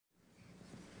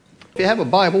If you have a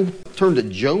Bible, turn to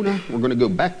Jonah. We're going to go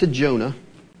back to Jonah.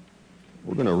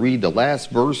 We're going to read the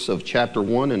last verse of chapter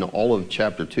 1 and all of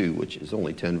chapter 2, which is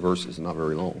only 10 verses, not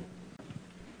very long.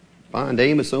 Find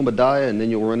Amos, Obadiah, and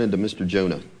then you'll run into Mr.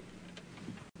 Jonah.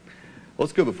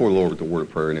 Let's go before the Lord with the word of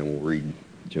prayer, and then we'll read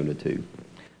Jonah 2.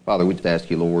 Father, we just ask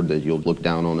you, Lord, that you'll look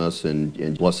down on us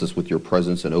and bless us with your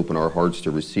presence and open our hearts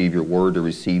to receive your word, to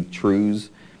receive truths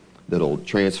that'll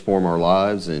transform our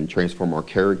lives and transform our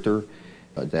character.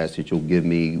 I ask that you'll give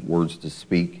me words to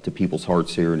speak to people's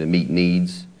hearts here and to meet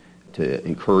needs, to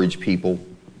encourage people,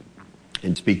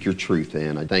 and speak your truth.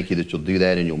 And I thank you that you'll do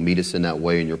that and you'll meet us in that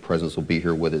way, and your presence will be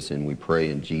here with us, and we pray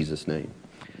in Jesus' name.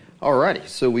 All righty,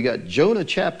 so we got Jonah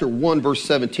chapter 1, verse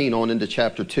 17 on into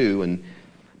chapter 2, and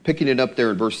picking it up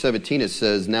there in verse 17, it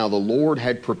says, "Now the Lord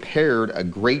had prepared a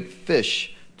great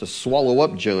fish to swallow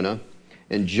up Jonah,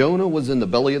 and Jonah was in the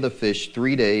belly of the fish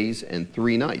 3 days and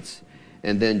 3 nights.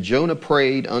 And then Jonah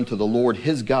prayed unto the Lord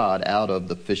his God out of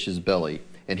the fish's belly.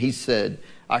 And he said,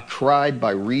 I cried by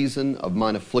reason of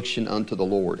mine affliction unto the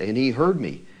Lord. And he heard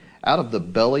me. Out of the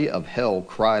belly of hell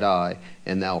cried I,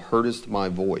 and thou heardest my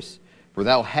voice. For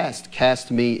thou hast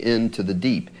cast me into the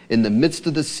deep, in the midst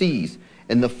of the seas,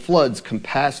 and the floods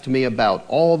compassed me about.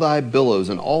 All thy billows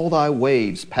and all thy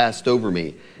waves passed over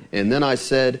me. And then I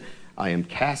said, I am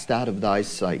cast out of thy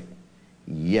sight.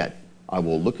 Yet I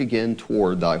will look again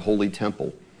toward thy holy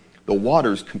temple. The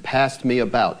waters compassed me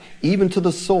about, even to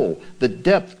the soul. The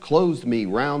depth closed me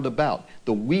round about.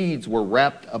 The weeds were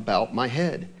wrapped about my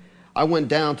head. I went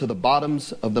down to the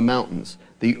bottoms of the mountains.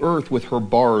 The earth with her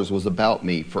bars was about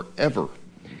me forever.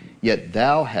 Yet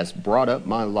thou hast brought up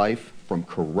my life from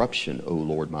corruption, O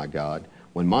Lord my God.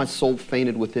 When my soul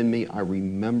fainted within me, I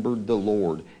remembered the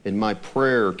Lord, and my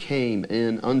prayer came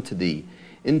in unto thee,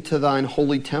 into thine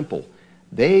holy temple.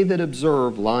 They that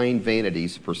observe lying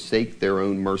vanities forsake their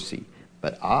own mercy.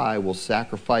 But I will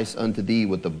sacrifice unto thee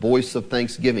with the voice of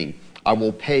thanksgiving. I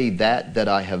will pay that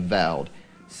I have vowed.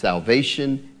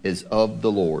 Salvation is of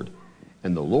the Lord.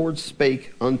 And the Lord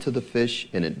spake unto the fish,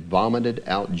 and it vomited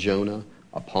out Jonah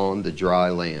upon the dry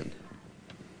land."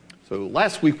 So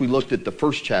last week we looked at the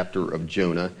first chapter of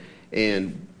Jonah.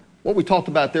 And what we talked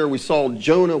about there, we saw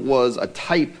Jonah was a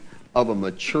type of a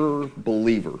mature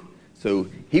believer. So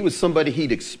he was somebody,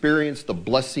 he'd experienced the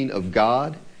blessing of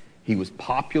God. He was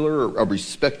popular, a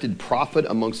respected prophet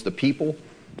amongst the people.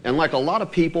 And like a lot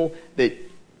of people that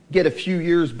get a few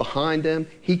years behind him,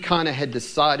 he kind of had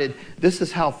decided, this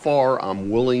is how far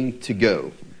I'm willing to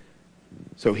go.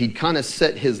 So he kind of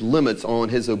set his limits on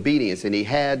his obedience. And he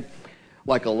had,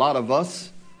 like a lot of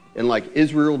us, and like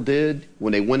Israel did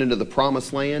when they went into the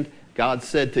promised land, God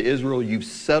said to Israel, you've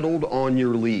settled on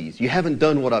your lees. You haven't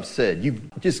done what I've said. You've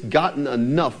just gotten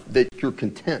enough that you're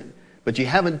content. But you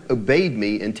haven't obeyed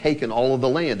me and taken all of the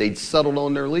land. They'd settled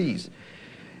on their lees.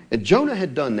 And Jonah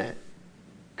had done that.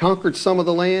 Conquered some of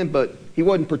the land, but he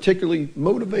wasn't particularly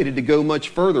motivated to go much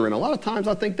further. And a lot of times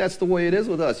I think that's the way it is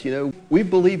with us. You know, we've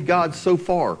believed God so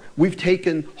far. We've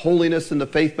taken holiness and the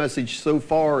faith message so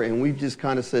far, and we've just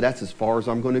kind of said, that's as far as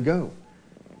I'm going to go.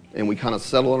 And we kind of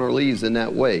settle on our leaves in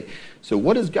that way. So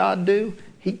what does God do?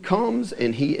 He comes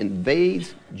and he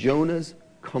invades Jonah's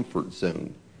comfort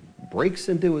zone, breaks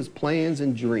into his plans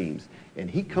and dreams. And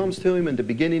he comes to him in the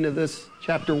beginning of this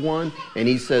chapter 1, and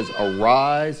he says,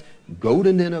 arise, go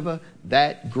to Nineveh,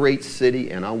 that great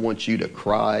city, and I want you to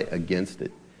cry against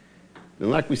it. And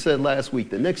like we said last week,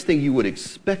 the next thing you would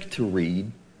expect to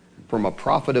read from a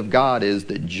prophet of God is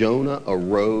that Jonah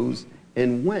arose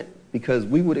and went. Because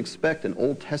we would expect an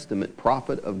Old Testament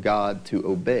prophet of God to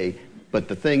obey. But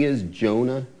the thing is,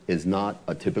 Jonah is not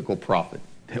a typical prophet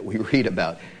that we read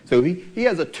about. So he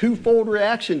has a twofold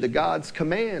reaction to God's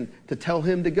command to tell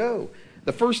him to go.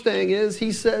 The first thing is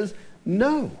he says,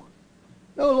 no.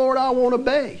 No, Lord, I won't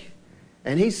obey.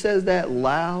 And he says that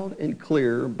loud and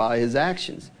clear by his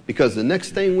actions. Because the next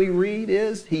thing we read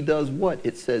is he does what?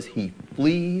 It says he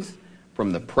flees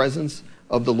from the presence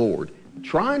of the Lord,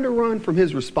 trying to run from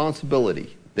his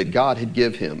responsibility that God had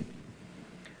given him.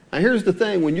 Now here's the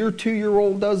thing, when your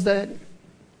 2-year-old does that,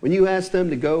 when you ask them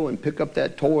to go and pick up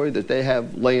that toy that they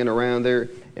have laying around there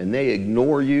and they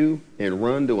ignore you and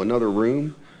run to another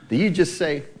room, do you just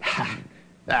say,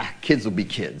 kids will be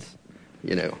kids?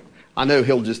 You know, I know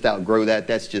he'll just outgrow that.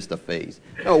 That's just a phase.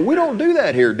 No, we don't do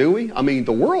that here, do we? I mean,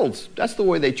 that's the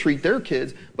way they treat their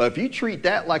kids. But if you treat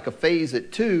that like a phase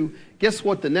at 2, guess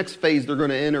what the next phase they're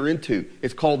going to enter into?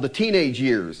 It's called the teenage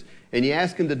years. And you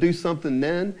ask them to do something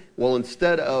then, well,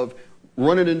 instead of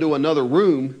running into another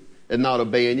room and not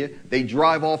obeying you, they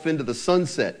drive off into the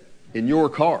sunset in your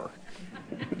car.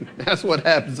 That's what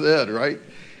happens then, right?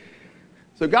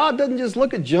 So God doesn't just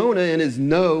look at Jonah and his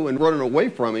no and running away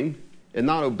from him and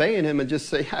not obeying him and just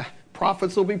say,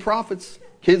 prophets will be prophets.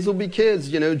 Kids will be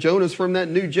kids. Jonah's from that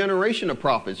new generation of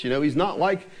prophets. He's not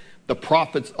like the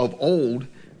prophets of old,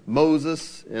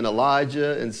 Moses and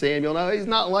Elijah and Samuel. No, he's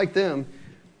not like them.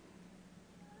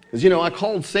 Because, I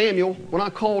called Samuel. When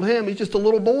I called him, he's just a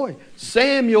little boy.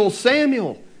 Samuel,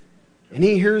 Samuel. And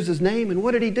he hears his name. And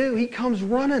what did he do? He comes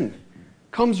running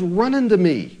to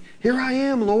me. Here I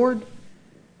am, Lord.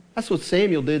 That's what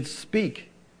Samuel did.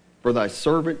 Speak, for thy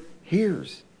servant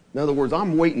hears. In other words,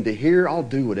 I'm waiting to hear. I'll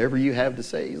do whatever you have to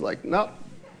say. He's like, no,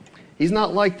 he's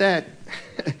not like that.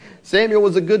 Samuel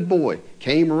was a good boy,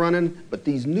 came running, but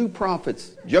these new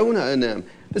prophets, Jonah and them,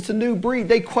 it's a new breed.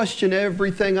 They question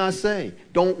everything I say,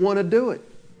 don't want to do it.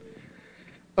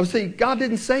 I see, God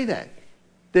didn't say that,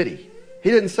 did he? He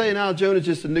didn't say, now Jonah's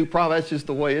just a new prophet, that's just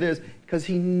the way it is, because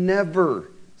he never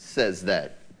says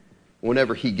that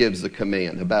whenever he gives a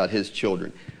command about his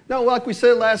children. No, like we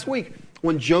said last week,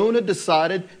 when Jonah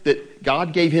decided that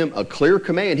God gave him a clear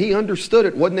command, he understood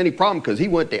it wasn't any problem because he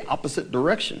went the opposite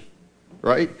direction,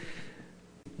 right?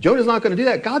 Jonah's not going to do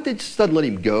that. God just doesn't let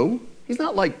him go. He's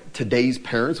not like today's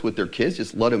parents with their kids,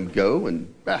 just let him go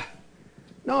and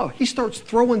No, he starts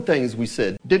throwing things, we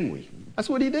said, didn't we? That's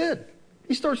what he did.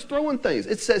 He starts throwing things.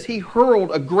 It says he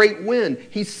hurled a great wind.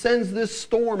 He sends this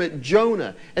storm at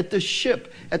Jonah, at the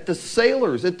ship, at the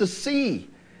sailors, at the sea,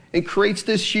 and creates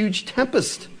this huge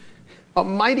tempest. A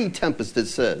mighty tempest, it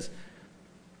says.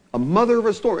 A mother of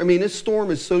a storm. I mean, this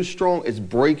storm is so strong, it's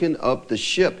breaking up the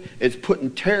ship. It's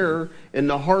putting terror in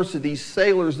the hearts of these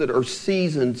sailors that are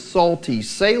seasoned, salty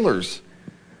sailors.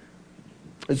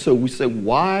 And so we say,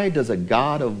 why does a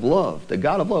God of love, the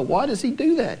God of love, why does he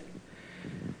do that?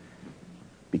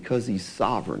 Because he's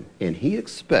sovereign and he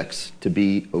expects to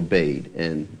be obeyed.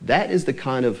 And that is the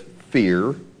kind of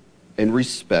fear and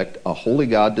respect a holy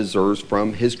God deserves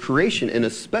from his creation, and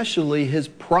especially his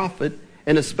prophet,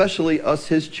 and especially us,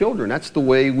 his children. That's the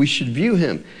way we should view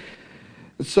him.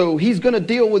 So he's going to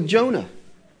deal with Jonah.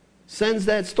 Sends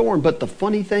that storm. But the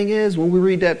funny thing is, when we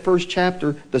read that first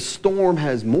chapter, the storm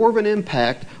has more of an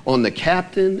impact on the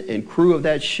captain and crew of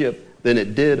that ship than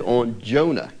it did on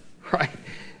Jonah. Right?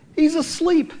 He's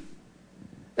asleep.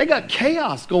 They got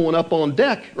chaos going up on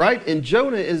deck, right? And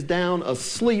Jonah is down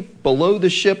asleep below the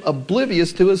ship,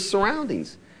 oblivious to his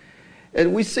surroundings.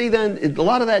 And we see then, in a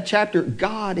lot of that chapter,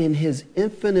 God in his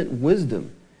infinite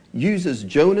wisdom uses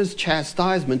Jonah's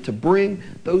chastisement to bring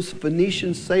those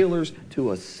Phoenician sailors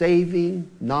to a saving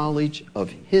knowledge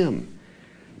of him.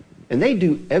 And they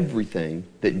do everything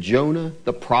that Jonah,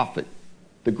 the prophet,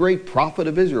 the great prophet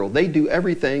of Israel, they do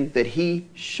everything that he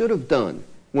should have done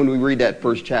when we read that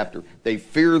first chapter. They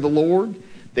fear the Lord.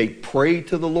 They pray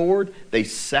to the Lord. They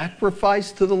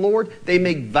sacrifice to the Lord. They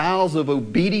make vows of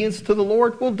obedience to the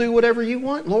Lord. We'll do whatever you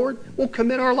want, Lord. We'll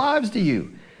commit our lives to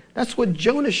you. That's what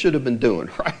Jonah should have been doing,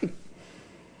 right?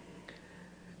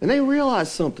 And they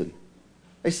realized something.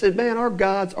 They said, man, our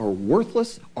gods are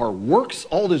worthless. Our works,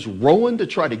 all this rowing to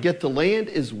try to get to land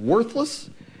is worthless.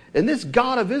 And this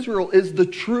God of Israel is the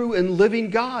true and living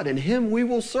God, and him we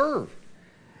will serve.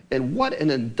 And what an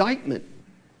indictment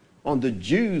on the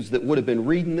Jews that would have been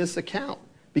reading this account.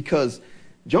 Because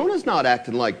Jonah's not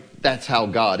acting like that's how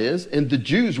God is. And the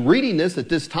Jews reading this at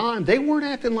this time, they weren't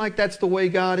acting like that's the way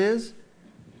God is.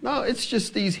 No, it's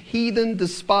just these heathen,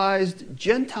 despised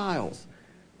Gentiles.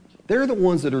 They're the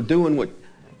ones that are doing what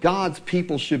God's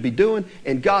people should be doing.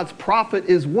 And God's prophet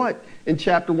is what in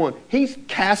chapter 1? He's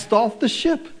cast off the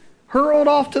ship, hurled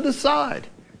off to the side.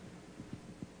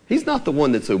 He's not the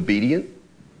one that's obedient.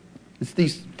 It's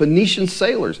these Phoenician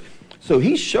sailors. So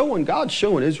God's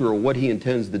showing Israel what he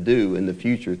intends to do in the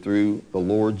future through the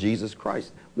Lord Jesus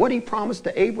Christ. What he promised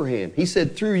to Abraham. He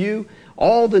said, through you,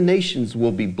 all the nations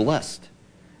will be blessed.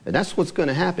 And that's what's going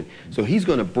to happen. So he's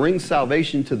going to bring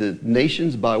salvation to the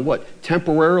nations by what?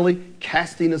 Temporarily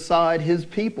casting aside his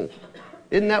people.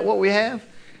 Isn't that what we have?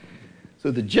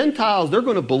 So the Gentiles, they're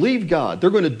going to believe God.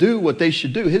 They're going to do what they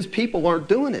should do. His people aren't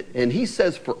doing it. And he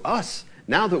says for us,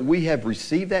 now that we have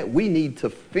received that, we need to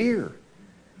fear.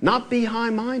 Not be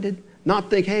high-minded. Not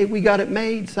think, hey, we got it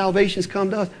made. Salvation's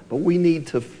come to us. But we need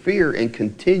to fear and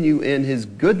continue in his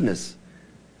goodness.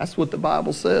 That's what the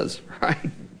Bible says, right?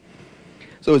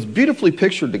 So it's beautifully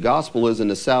pictured the gospel is in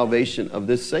the salvation of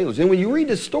this sailors. And when you read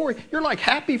this story, you're like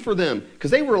happy for them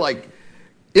because they were like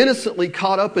innocently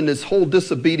caught up in this whole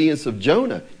disobedience of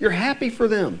Jonah. You're happy for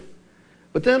them.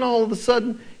 But then all of a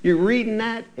sudden, you're reading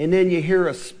that and then you hear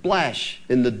a splash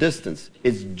in the distance.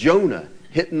 It's Jonah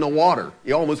hitting the water.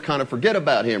 You almost kind of forget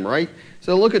about him, right?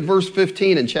 So look at verse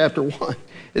 15 in chapter 1.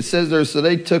 It says there, so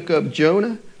they took up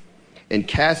Jonah and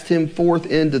cast him forth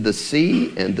into the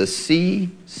sea, and the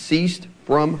sea ceased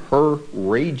from her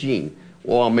raging.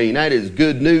 Well, I mean, that is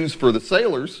good news for the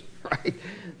sailors, right?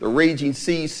 The raging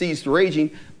sea ceased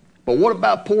raging. But what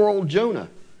about poor old Jonah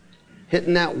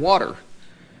hitting that water?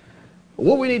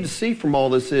 What we need to see from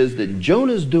all this is that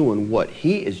Jonah's doing what?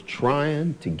 He is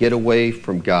trying to get away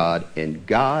from God, and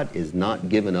God is not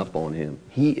giving up on him.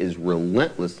 He is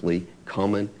relentlessly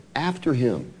coming after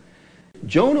him.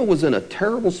 Jonah was in a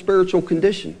terrible spiritual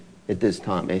condition at this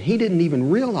time, and he didn't even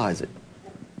realize it.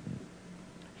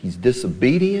 He's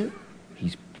disobedient.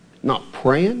 He's not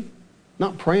praying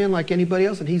like anybody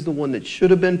else, and he's the one that should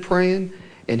have been praying,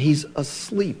 and he's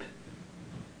asleep.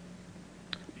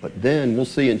 But then we'll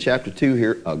see in chapter 2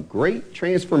 here, a great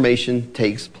transformation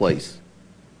takes place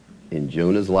in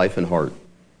Jonah's life and heart.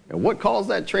 And what caused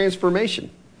that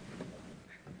transformation?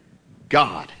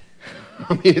 God.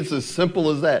 I mean, it's as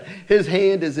simple as that. His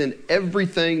hand is in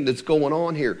everything that's going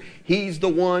on here. He's the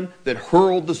one that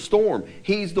hurled the storm.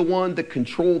 He's the one that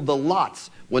controlled the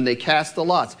lots when they cast the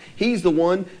lots. He's the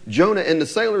one, Jonah and the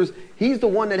sailors, he's the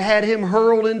one that had him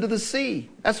hurled into the sea.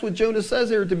 That's what Jonah says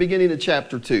here at the beginning of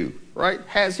chapter 2, right?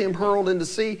 Has him hurled into the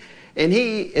sea. And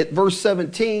he, at verse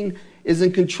 17, is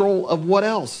in control of what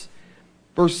else?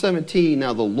 Verse 17,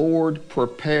 now the Lord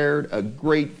prepared a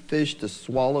great fish to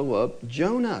swallow up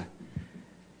Jonah.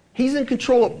 He's in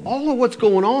control of all of what's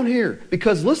going on here.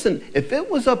 Because listen, if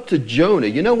it was up to Jonah,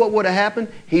 you know what would have happened?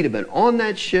 He'd have been on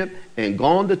that ship and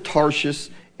gone to Tarshish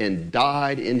and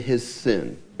died in his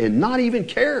sin and not even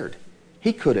cared.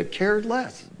 He could have cared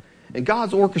less. And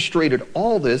God's orchestrated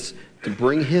all this to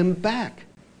bring him back.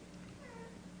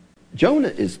 Jonah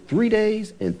is 3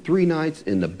 days and 3 nights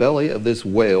in the belly of this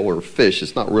whale or fish.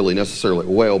 It's not really necessarily a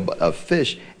whale, but a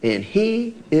fish. And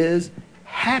he is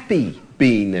happy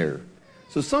being there.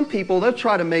 So some people, they'll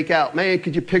try to make out, man,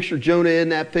 could you picture Jonah in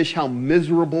that fish, how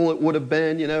miserable it would have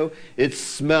been, you know? It's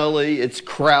smelly, it's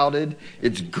crowded,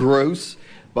 it's gross.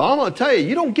 But I'm going to tell you,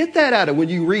 you don't get that out of when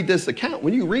you read this account.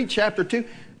 When you read chapter 2,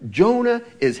 Jonah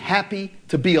is happy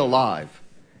to be alive.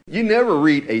 You never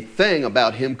read a thing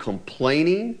about him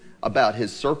complaining about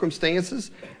his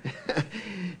circumstances.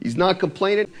 He's not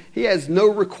complaining. He has no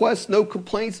requests, no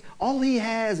complaints. All he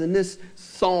has in this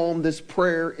psalm, this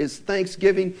prayer, is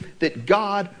thanksgiving that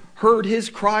God heard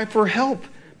his cry for help.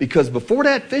 Because before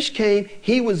that fish came,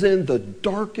 he was in the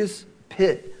darkest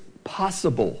pit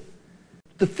possible.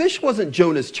 The fish wasn't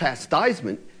Jonah's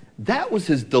chastisement. That was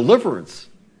his deliverance.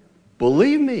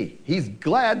 Believe me, he's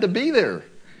glad to be there.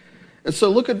 And so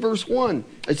look at verse 1.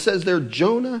 It says there,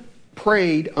 Jonah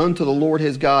prayed unto the Lord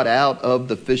his God out of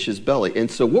the fish's belly. And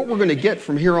so what we're going to get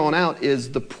from here on out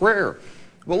is the prayer.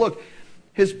 Well, look,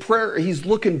 his prayer, he's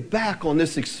looking back on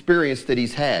this experience that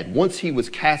he's had once he was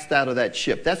cast out of that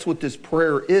ship. That's what this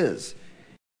prayer is.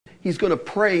 He's going to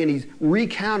pray and he's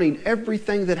recounting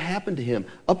everything that happened to him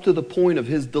up to the point of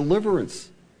his deliverance.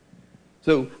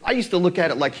 So I used to look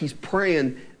at it like he's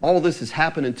praying, all this is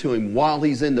happening to him while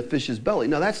he's in the fish's belly.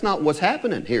 No, that's not what's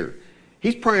happening here.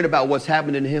 He's praying about what's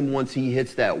happening to him once he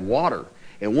hits that water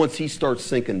and once he starts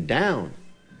sinking down.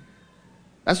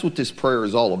 That's what this prayer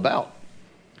is all about.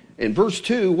 In verse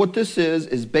 2, what this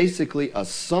is basically a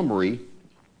summary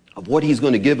of what he's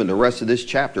going to give in the rest of this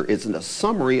chapter. It's a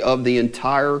summary of the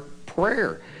entire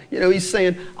prayer. You know, he's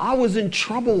saying, I was in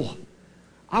trouble.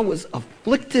 I was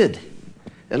afflicted.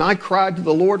 And I cried to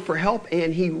the Lord for help,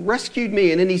 and he rescued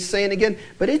me. And then he's saying again,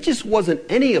 but it just wasn't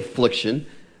any affliction.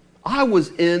 I was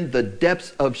in the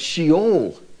depths of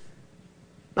Sheol.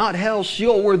 Not hell,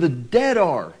 Sheol, where the dead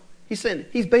are. He's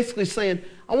basically saying,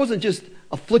 I wasn't just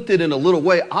afflicted in a little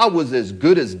way. I was as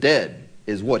good as dead,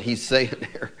 is what he's saying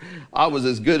there. I was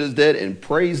as good as dead, and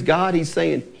praise God, he's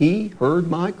saying, he heard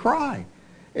my cry.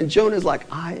 And Jonah's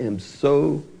like, I am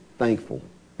so thankful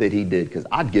that he did, because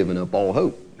I'd given up all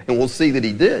hope. And we'll see that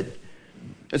he did.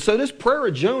 And so this prayer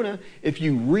of Jonah, if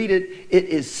you read it, it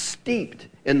is steeped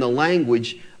in the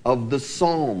language of the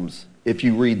Psalms, if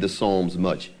you read the Psalms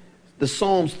much. The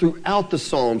Psalms, throughout the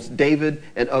Psalms, David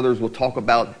and others will talk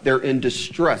about they're in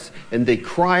distress and they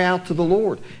cry out to the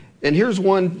Lord. And here's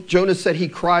one, Jonah said he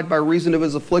cried by reason of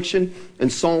his affliction. In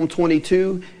Psalm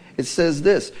 22, it says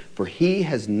this, for he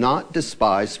has not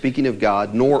despised, speaking of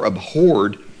God, nor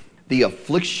abhorred the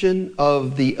affliction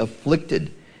of the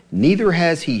afflicted. Neither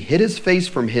has he hid his face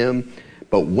from him,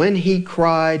 but when he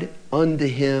cried unto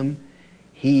him,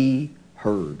 he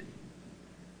heard.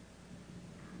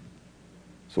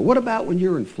 So what about when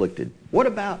you're inflicted? What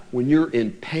about when you're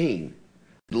in pain?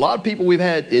 A lot of people we've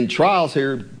had in trials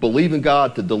here believe in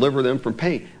God to deliver them from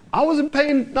pain. I was in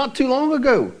pain not too long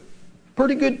ago.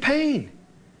 Pretty good pain.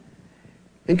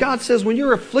 And God says when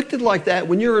you're afflicted like that,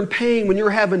 when you're in pain, when you're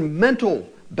having mental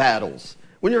battles,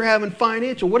 when you're having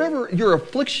financial, whatever your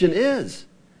affliction is,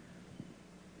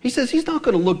 he says he's not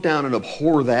going to look down and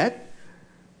abhor that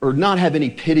or not have any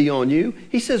pity on you.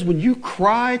 He says when you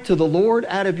cry to the Lord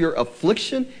out of your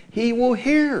affliction, he will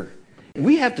hear.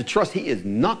 We have to trust he is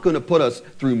not going to put us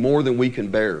through more than we can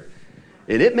bear.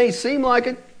 And it may seem like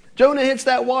it. Jonah hits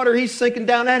that water, he's sinking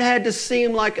down. That had to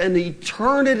seem like an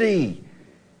eternity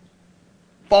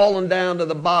falling down to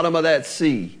the bottom of that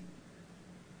sea.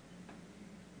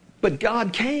 But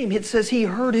God came. It says he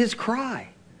heard his cry.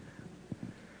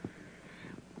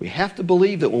 We have to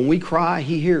believe that when we cry,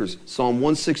 he hears. Psalm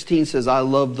 116 says, I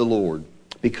love the Lord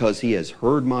because he has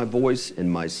heard my voice and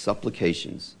my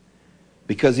supplications.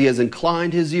 Because he has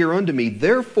inclined his ear unto me.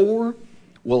 Therefore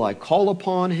will I call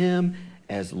upon him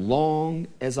as long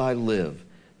as I live.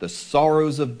 The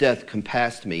sorrows of death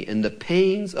compassed me, and the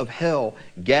pains of hell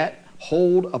gat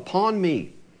hold upon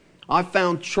me. I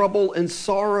found trouble and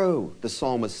sorrow, the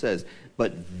psalmist says.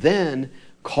 But then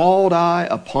called I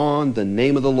upon the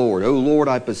name of the Lord. O Lord,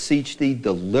 I beseech thee,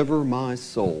 deliver my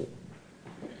soul.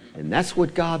 And that's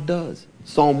what God does.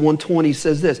 Psalm 120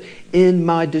 says this, in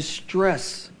my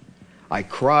distress I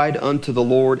cried unto the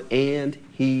Lord, and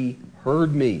he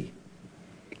heard me.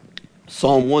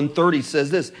 Psalm 130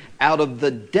 says this, out of the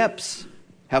depths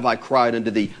have I cried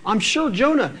unto thee. I'm sure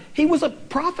Jonah, he was a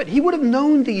prophet. He would have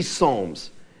known these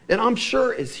psalms. And I'm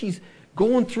sure as he's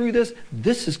going through this,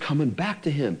 this is coming back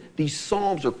to him. These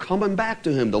psalms are coming back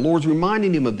to him. The Lord's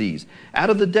reminding him of these. Out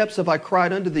of the depths have I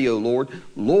cried unto thee, O Lord.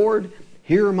 Lord,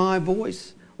 hear my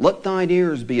voice. Let thine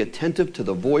ears be attentive to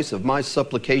the voice of my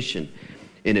supplication.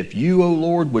 And if you, O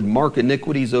Lord, would mark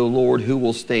iniquities, O Lord, who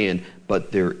will stand?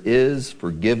 But there is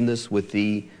forgiveness with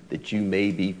thee, that you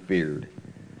may be feared.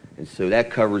 And so that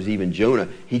covers even Jonah.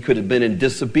 He could have been in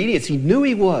disobedience. He knew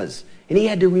he was. And he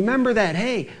had to remember that,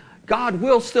 hey, God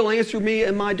will still answer me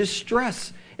in my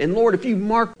distress. And Lord, if you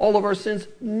mark all of our sins,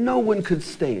 no one could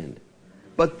stand.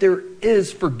 But there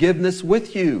is forgiveness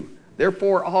with you.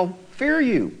 Therefore, I'll fear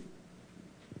you.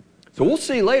 So we'll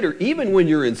see later, even when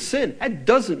you're in sin, that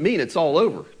doesn't mean it's all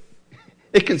over.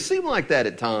 It can seem like that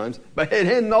at times, but it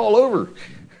isn't all over.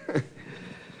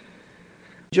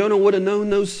 Jonah would have known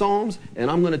those psalms, and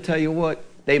I'm going to tell you what,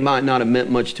 they might not have meant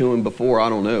much to him before, I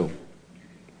don't know.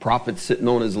 Prophets sitting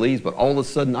on his leaves, but all of a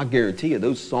sudden, I guarantee you,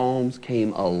 those psalms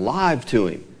came alive to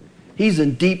him. He's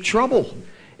in deep trouble.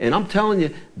 And I'm telling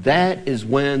you, that is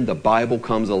when the Bible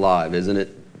comes alive, isn't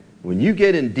it? When you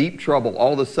get in deep trouble,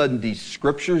 all of a sudden these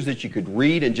scriptures that you could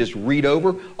read and just read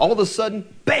over, all of a sudden,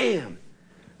 bam!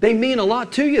 They mean a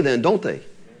lot to you then, don't they?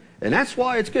 And that's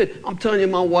why it's good. I'm telling you,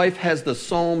 my wife has the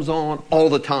Psalms on all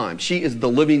the time. She is the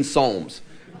living Psalms.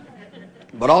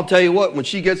 But I'll tell you what, when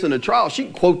she gets in a trial, she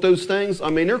can quote those things. I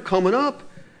mean, they're coming up.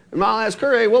 And I'll ask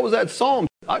her, hey, what was that Psalm?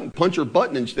 I can punch her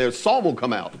button and their Psalm will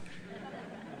come out.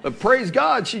 But praise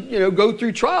God, she, go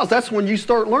through trials. That's when you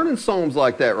start learning Psalms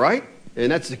like that, right?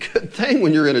 And that's a good thing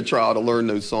when you're in a trial to learn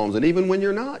those Psalms, and even when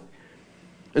you're not.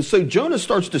 And so Jonah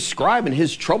starts describing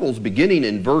his troubles beginning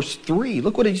in verse 3.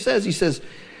 Look what he says. He says,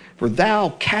 for thou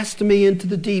cast me into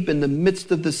the deep in the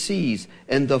midst of the seas,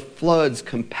 and the floods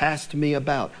compassed me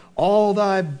about. All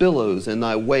thy billows and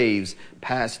thy waves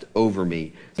passed over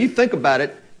me. You think about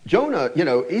it, Jonah,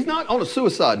 he's not on a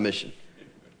suicide mission.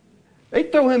 They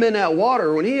throw him in that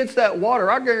water. When he hits that water,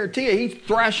 I guarantee you, he's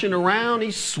thrashing around,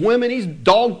 he's swimming, he's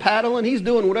dog paddling, he's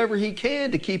doing whatever he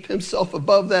can to keep himself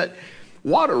above that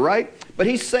water, right? But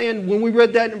he's saying, when we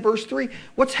read that in verse 3,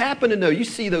 what's happening though? You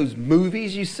see those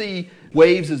movies, you see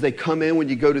waves as they come in when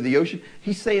you go to the ocean.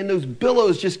 He's saying those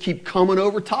billows just keep coming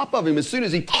over top of him. As soon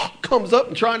as he comes up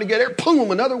and trying to get air,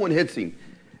 boom, another one hits him.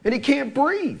 And he can't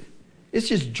breathe. It's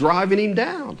just driving him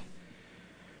down.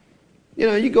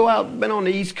 You go out, been on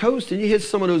the East Coast, and you hit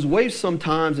some of those waves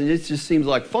sometimes, and it just seems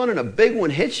like fun, and a big one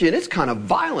hits you, and it's kind of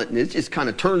violent, and it just kind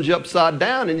of turns you upside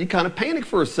down, and you kind of panic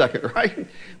for a second, right?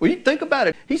 Well, you think about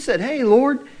it. He said, hey,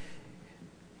 Lord,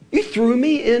 you threw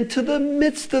me into the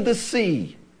midst of the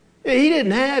sea. He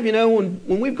didn't have, when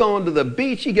we've gone to the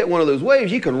beach, you get one of those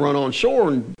waves, you can run on shore,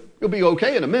 and you'll be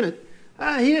okay in a minute.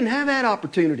 He didn't have that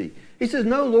opportunity. He says,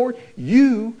 no, Lord,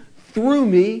 you threw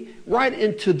me right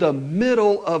into the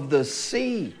middle of the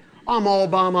sea. I'm all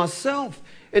by myself.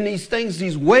 And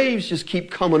these waves just keep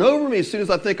coming over me as soon as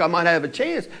I think I might have a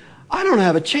chance. I don't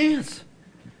have a chance.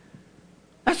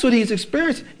 That's what he's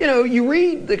experienced. You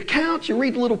read the accounts, you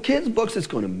read the little kids' books, it's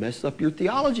going to mess up your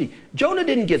theology. Jonah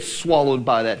didn't get swallowed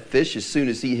by that fish as soon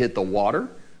as he hit the water.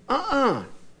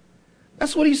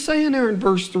 That's what he's saying there in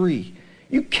verse 3.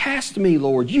 You cast me,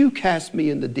 Lord. You cast me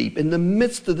in the deep, in the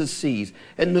midst of the seas,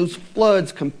 and those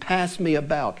floods compassed me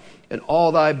about, and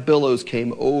all thy billows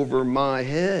came over my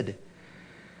head.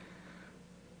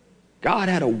 God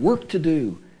had a work to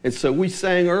do. And so we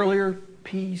sang earlier,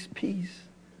 peace, peace,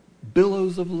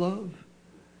 billows of love.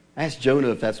 Ask Jonah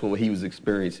if that's what he was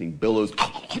experiencing, billows.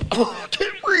 I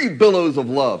can't breathe, billows of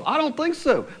love. I don't think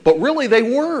so. But really they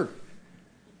were.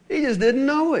 He just didn't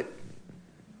know it.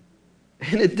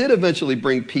 And it did eventually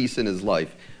bring peace in his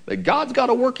life. But God's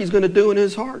got a work he's going to do in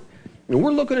his heart. And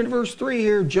we're looking at verse 3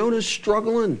 here. Jonah's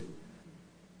struggling.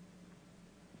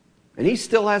 And he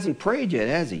still hasn't prayed yet,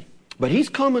 has he? But he's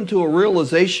coming to a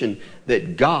realization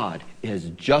that God has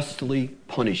justly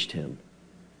punished him.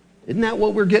 Isn't that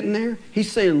what we're getting there?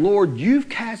 He's saying, Lord, you've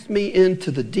cast me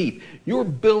into the deep. Your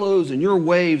billows and your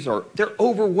waves they're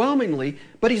overwhelmingly,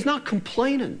 but he's not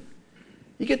complaining.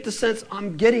 You get the sense,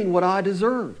 I'm getting what I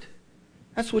deserved.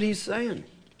 That's what he's saying.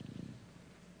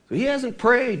 So he hasn't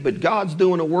prayed, but God's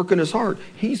doing a work in his heart.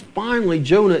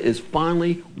 Jonah is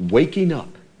finally waking up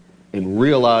and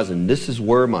realizing this is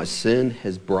where my sin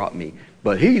has brought me.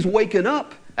 But he's waking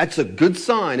up. That's a good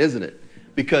sign, isn't it?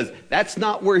 Because that's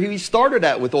not where he started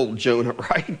at with old Jonah,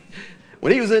 right?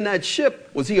 When he was in that ship,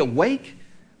 was he awake?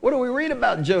 What do we read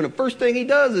about Jonah? First thing he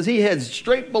does is he heads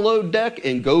straight below deck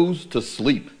and goes to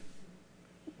sleep.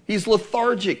 He's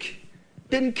lethargic.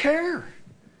 Didn't care.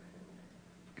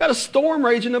 Got a storm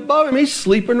raging above him. He's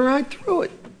sleeping right through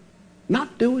it.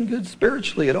 Not doing good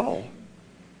spiritually at all.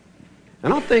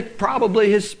 And I think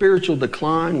probably his spiritual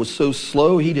decline was so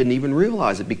slow he didn't even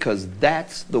realize it, because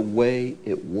that's the way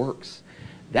it works.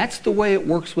 That's the way it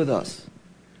works with us.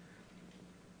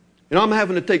 You know, I'm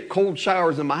having to take cold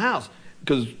showers in my house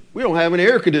because we don't have any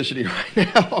air conditioning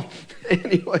right now.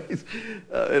 Anyways,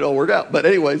 it all worked out. But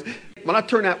anyways, when I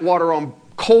turn that water on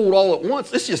cold all at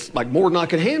once, it's just like more than I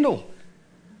can handle.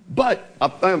 But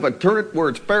if I turn it where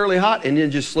it's fairly hot and then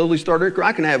just slowly start it,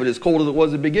 I can have it as cold as it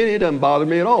was at the beginning. It doesn't bother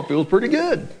me at all. It feels pretty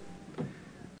good.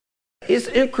 It's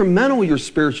incremental your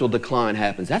spiritual decline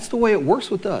happens. That's the way it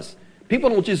works with us. People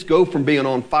don't just go from being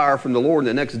on fire from the Lord and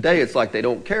the next day it's like they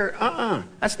don't care.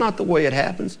 That's not the way it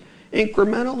happens.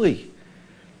 Incrementally.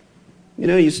 You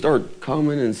know, you start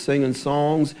coming and singing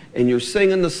songs, and you're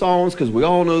singing the songs because we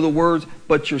all know the words,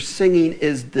 but your singing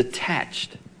is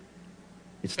detached.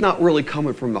 It's not really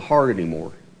coming from the heart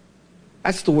anymore.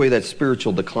 That's the way that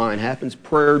spiritual decline happens.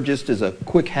 Prayer just is a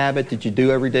quick habit that you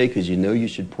do every day because you know you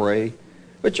should pray.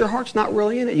 But your heart's not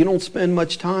really in it. You don't spend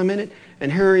much time in it.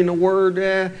 And hearing the word,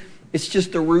 it's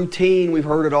just a routine. We've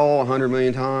heard it all 100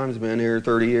 million times, been here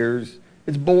 30 years.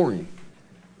 It's boring.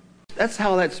 That's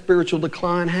how that spiritual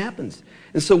decline happens.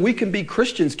 And so we can be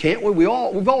Christians, can't we? We've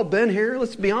all been here,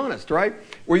 let's be honest, right?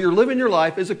 Where you're living your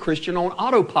life as a Christian on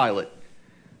autopilot.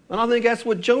 And I think that's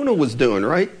what Jonah was doing,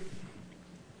 right?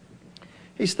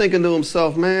 He's thinking to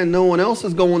himself, man, no one else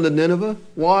is going to Nineveh.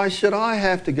 Why should I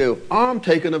have to go? I'm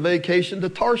taking a vacation to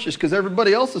Tarshish because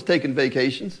everybody else is taking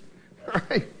vacations.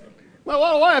 Right? Well,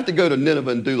 why do I have to go to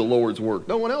Nineveh and do the Lord's work?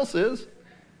 No one else is.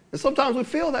 And sometimes we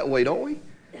feel that way, don't we?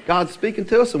 God's speaking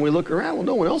to us and we look around, well,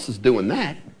 no one else is doing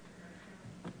that.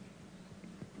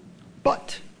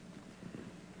 But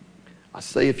I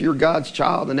say if you're God's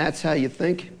child and that's how you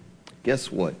think,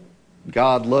 guess what?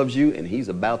 God loves you and he's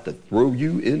about to throw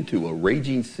you into a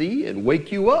raging sea and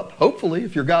wake you up. Hopefully,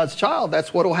 if you're God's child,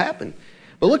 that's what will happen.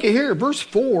 But look at here, verse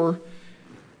 4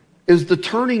 is the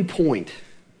turning point.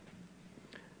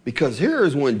 Because here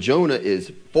is when Jonah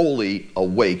is fully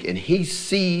awake and he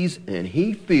sees and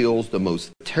he feels the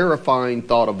most terrifying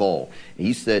thought of all.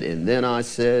 He said, and then I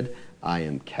said, I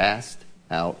am cast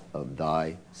out of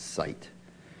thy sight.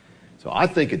 So I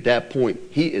think at that point,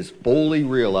 he is fully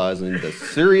realizing the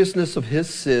seriousness of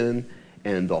his sin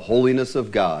and the holiness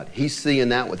of God. He's seeing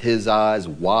that with his eyes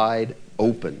wide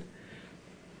open.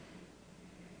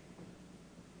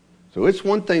 So it's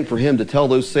one thing for him to tell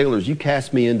those sailors, you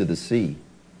cast me into the sea.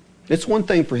 It's one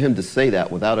thing for him to say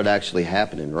that without it actually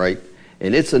happening, right?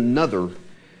 And it's another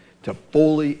to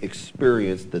fully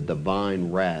experience the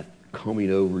divine wrath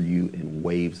coming over you in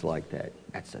waves like that.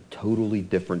 That's a totally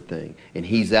different thing. And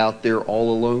he's out there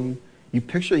all alone. You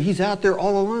picture he's out there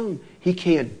all alone. He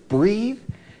can't breathe.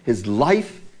 His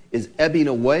life is ebbing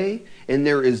away. And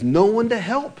there is no one to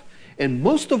help. And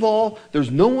most of all, there's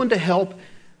no one to help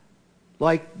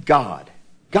like God.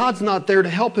 God's not there to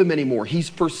help him anymore. He's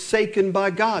forsaken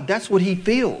by God. That's what he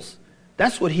feels.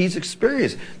 That's what he's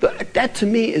experienced. That to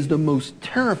me is the most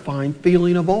terrifying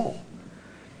feeling of all.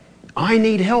 I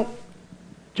need help.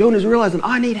 Jonah's realizing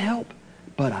I need help,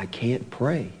 but I can't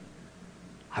pray.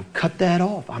 I've cut that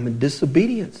off. I'm in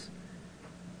disobedience.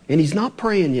 And he's not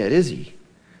praying yet, is he?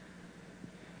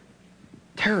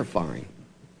 Terrifying.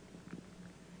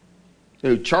 You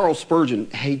know, Charles Spurgeon,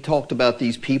 he talked about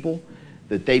these people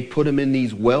that they put them in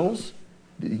these wells.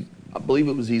 I believe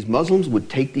it was these Muslims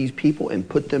would take these people and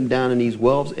put them down in these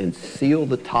wells and seal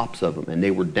the tops of them. And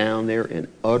they were down there in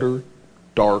utter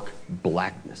dark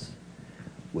blackness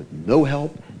with no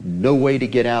help, no way to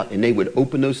get out. And they would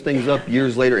open those things up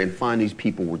years later and find these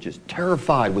people were just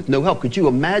terrified with no help. Could you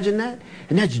imagine that?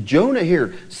 And that's Jonah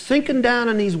here, sinking down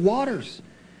in these waters.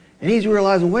 And he's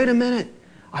realizing, wait a minute,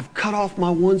 I've cut off my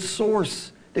one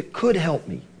source that could help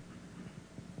me.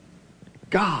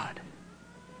 God.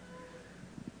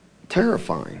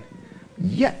 Terrifying.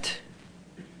 Yet,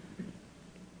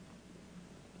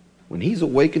 when he's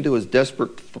awakened to his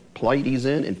desperate plight he's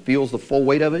in and feels the full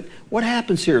weight of it, what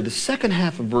happens here? The second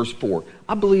half of verse 4,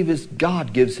 I believe is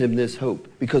God gives him this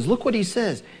hope. Because look what he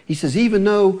says. He says, even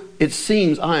though it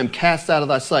seems I am cast out of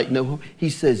thy sight, no,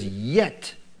 he says,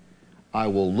 yet I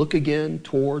will look again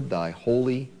toward thy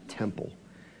holy temple.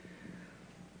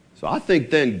 So I think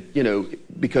then,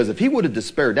 because if he would have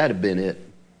despaired, that'd have been it.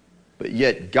 But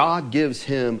yet God gives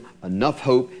him enough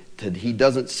hope that he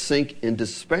doesn't sink in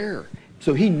despair.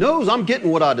 So he knows I'm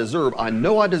getting what I deserve. I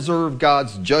know I deserve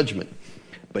God's judgment.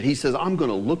 But he says, I'm going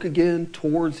to look again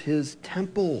towards his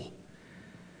temple.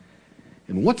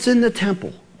 And what's in the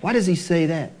temple? Why does he say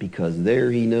that? Because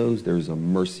there he knows there's a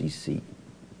mercy seat.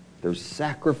 There's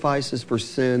sacrifices for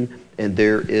sin, and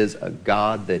there is a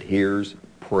God that hears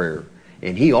prayer.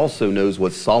 And he also knows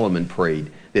what Solomon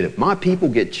prayed, that if my people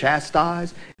get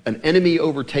chastised, an enemy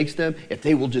overtakes them, if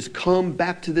they will just come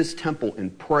back to this temple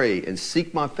and pray and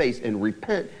seek my face and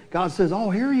repent, God says, I'll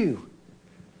hear you.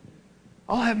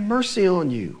 I'll have mercy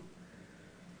on you.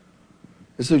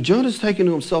 And so Jonah's thinking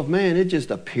to himself, man, it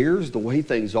just appears the way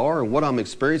things are and what I'm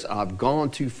experiencing. I've gone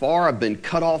too far. I've been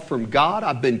cut off from God.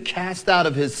 I've been cast out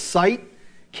of his sight.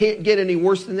 Can't get any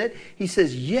worse than that. He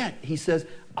says, yet, he says,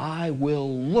 I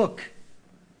will look.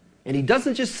 And he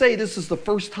doesn't just say this is the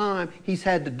first time he's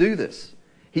had to do this.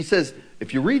 He says,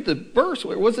 if you read the verse,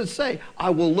 what does it say? I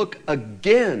will look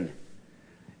again.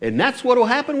 And that's what will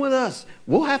happen with us.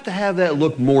 We'll have to have that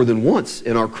look more than once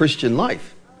in our Christian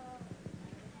life.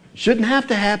 Shouldn't have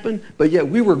to happen, but yet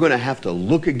we were going to have to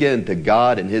look again to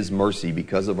God and his mercy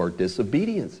because of our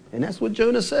disobedience. And that's what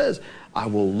Jonah says. I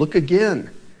will look again.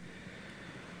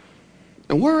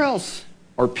 And where else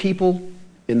are people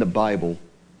in the Bible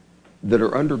that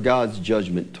are under God's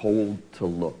judgment told to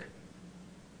look?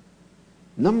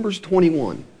 Numbers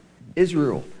 21,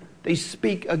 Israel, they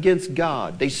speak against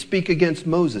God. They speak against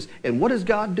Moses. And what does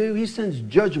God do? He sends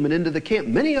judgment into the camp.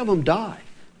 Many of them die.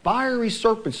 Fiery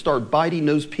serpents start biting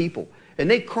those people.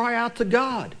 And they cry out to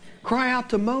God, cry out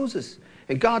to Moses.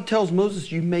 And God tells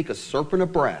Moses, you make a serpent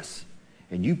of brass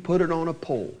and you put it on a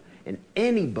pole. And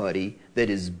anybody that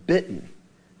is bitten,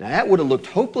 now that would have looked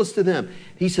hopeless to them.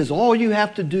 He says, all you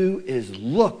have to do is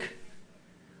look.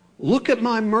 Look at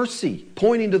my mercy,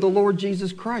 pointing to the Lord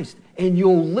Jesus Christ, and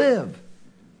you'll live.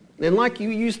 And like you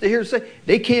used to hear say,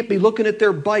 they can't be looking at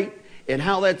their bite and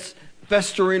how that's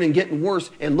festering and getting worse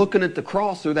and looking at the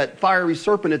cross or that fiery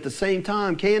serpent at the same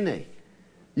time, can they?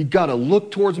 You've got to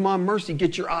look towards my mercy.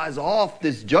 Get your eyes off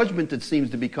this judgment that seems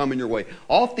to be coming your way,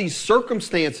 off these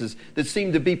circumstances that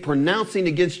seem to be pronouncing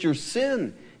against your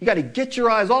sin. You got to get your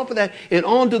eyes off of that and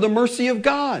onto the mercy of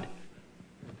God.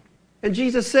 And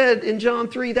Jesus said in John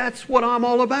 3, that's what I'm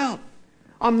all about.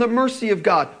 I'm the mercy of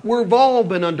God. We've all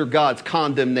been under God's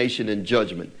condemnation and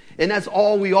judgment. And that's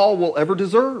all we all will ever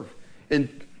deserve. And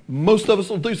most of us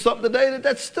will do something today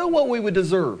that's still what we would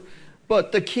deserve.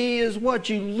 But the key is what?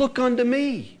 You look unto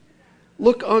me.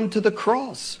 Look unto the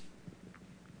cross.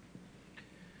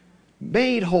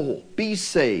 Made whole, be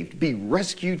saved, be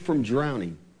rescued from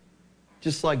drowning.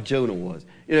 Just like Jonah was.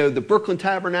 The Brooklyn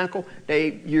Tabernacle,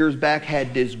 they years back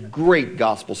had this great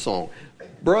gospel song.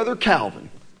 Brother Calvin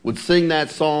would sing that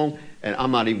song, and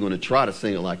I'm not even going to try to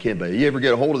sing it like him, but you ever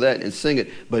get a hold of that and sing it.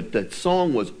 But that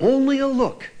song was Only a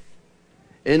Look.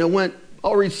 And it went,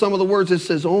 I'll read some of the words. It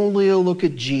says, only a look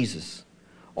at Jesus.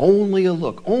 Only a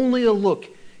look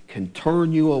can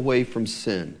turn you away from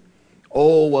sin.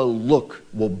 Oh, a look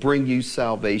will bring you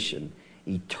salvation.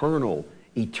 Eternal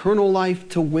life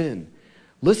to win.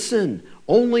 Listen,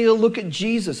 only a look at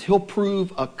Jesus. He'll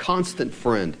prove a constant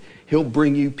friend. He'll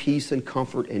bring you peace and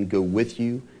comfort and go with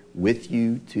you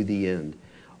to the end.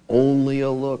 Only a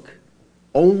look.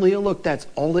 That's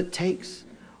all it takes.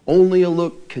 Only a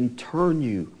look can turn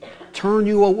you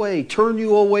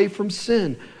away from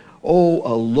sin. Oh,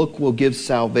 a look will give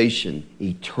salvation,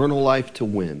 eternal life to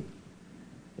win.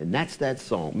 And that's that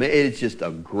song. Man, it's just a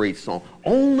great song.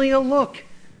 Only a look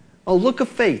of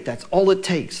faith. That's all it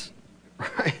takes.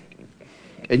 Right?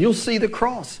 And you'll see the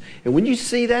cross. And when you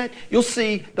see that, you'll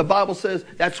see the Bible says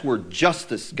that's where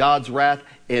justice, God's wrath,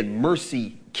 and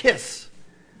mercy kiss.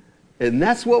 And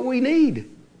that's what we need.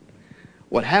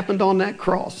 What happened on that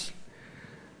cross.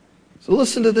 So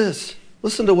listen to this.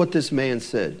 Listen to what this man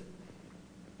said.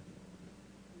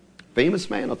 Famous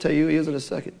man, I'll tell you who he is in a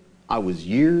second. I was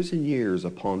years and years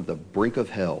upon the brink of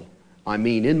hell. I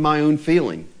mean, in my own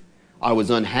feeling. I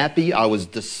was unhappy. I was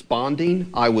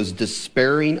desponding. I was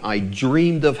despairing. I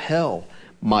dreamed of hell.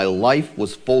 My life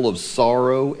was full of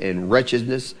sorrow and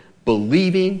wretchedness,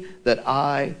 believing that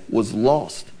I was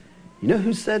lost. You know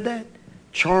who said that?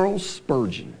 Charles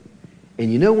Spurgeon.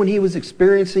 And you know when he was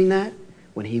experiencing that?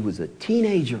 When he was a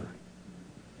teenager.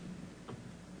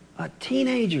 A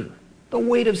teenager. The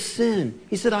weight of sin.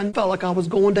 He said, I felt like I was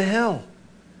going to hell.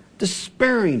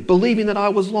 Despairing, believing that I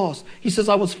was lost. He says,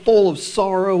 I was full of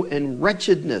sorrow and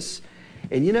wretchedness.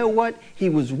 And you know what? He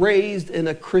was raised in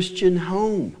a Christian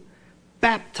home.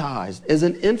 Baptized as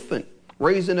an infant.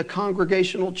 Raised in a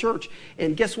congregational church.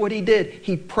 And guess what he did?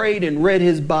 He prayed and read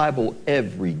his Bible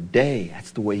every day.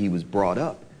 That's the way he was brought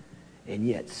up. And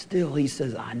yet still he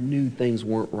says, I knew things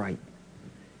weren't right.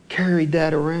 Carried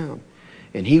that around.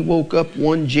 And he woke up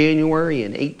one January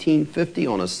in 1850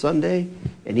 on a Sunday,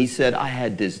 and he said, I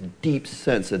had this deep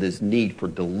sense of this need for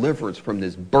deliverance from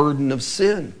this burden of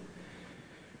sin.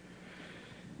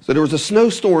 So there was a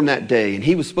snowstorm that day, and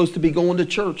he was supposed to be going to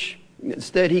church.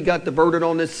 Instead, he got diverted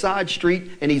on this side street,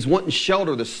 and he's wanting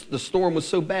shelter. The storm was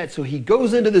so bad. So he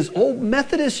goes into this old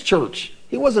Methodist church.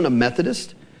 He wasn't a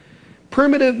Methodist.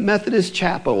 Primitive Methodist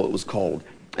Chapel, it was called.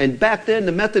 And back then,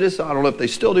 the Methodists, I don't know if they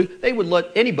still do, they would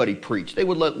let anybody preach.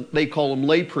 They call them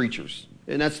lay preachers.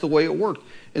 And that's the way it worked.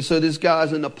 And so this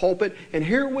guy's in the pulpit, and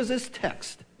here was his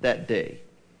text that day.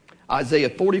 Isaiah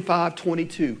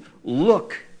 45:22.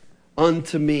 Look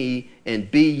unto me, and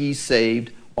be ye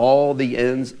saved, all the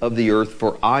ends of the earth,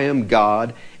 for I am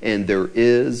God, and there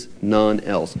is none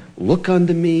else. Look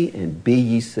unto me, and be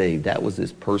ye saved. That was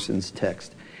this person's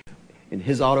text. In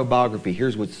his autobiography,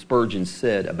 here's what Spurgeon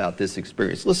said about this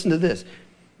experience. Listen to this.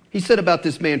 He said about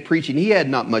this man preaching, he had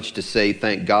not much to say,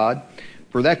 thank God,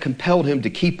 for that compelled him to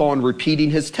keep on repeating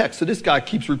his text. So this guy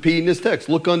keeps repeating his text,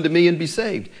 look unto me and be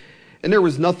saved. And there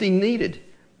was nothing needed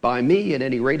by me at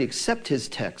any rate except his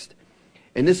text.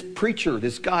 And this preacher,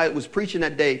 this guy that was preaching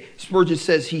that day, Spurgeon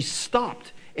says he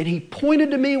stopped and he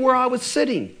pointed to me where I was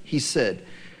sitting, he said,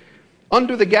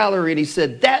 under the gallery, and he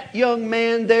said, that young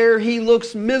man there, he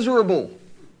looks miserable.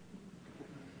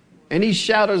 And he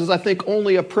shouted, as I think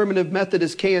only a primitive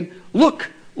Methodist can, look,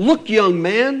 young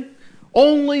man,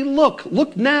 only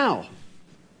look now.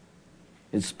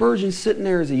 And Spurgeon sitting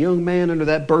there as a young man under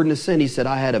that burden of sin, he said,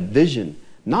 I had a vision,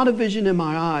 not a vision in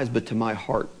my eyes, but to my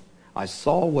heart. I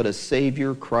saw what a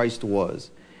Savior Christ was.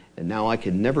 And now I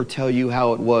can never tell you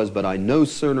how it was, but I no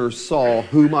sooner saw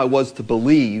whom I was to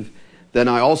believe then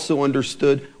I also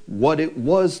understood what it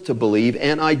was to believe,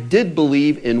 and I did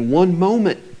believe in one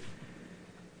moment.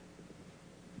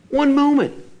 One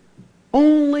moment.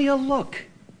 Only a look.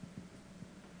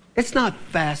 It's not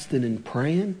fasting and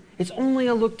praying. It's only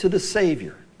a look to the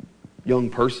Savior. Young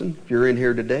person, if you're in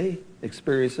here today,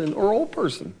 experiencing, or old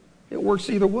person. It works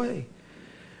either way.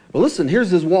 Well, listen,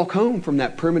 here's his walk home from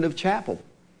that primitive chapel.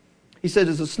 He said,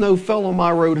 as the snow fell on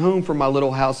my road home from my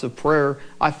little house of prayer,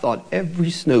 I thought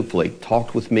every snowflake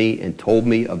talked with me and told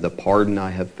me of the pardon I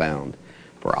have found.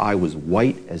 For I was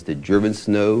white as the driven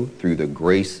snow through the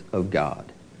grace of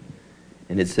God.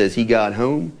 And it says he got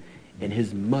home and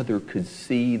his mother could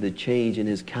see the change in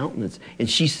his countenance. And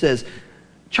she says,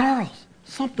 Charles,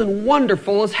 something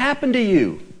wonderful has happened to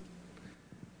you.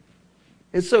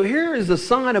 And so here is a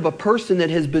sign of a person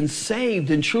that has been saved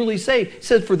and truly saved. It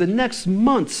said for the next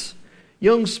months,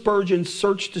 young Spurgeon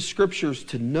searched the Scriptures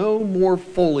to know more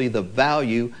fully the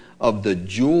value of the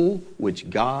jewel which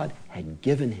God had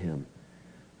given him.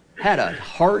 Had a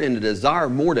heart and a desire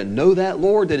more to know that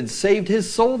Lord that had saved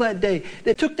his soul that day,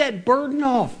 that took that burden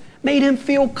off, made him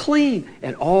feel clean,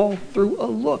 and all through a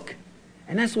look.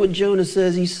 And that's what Jonah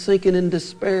says. He's sinking in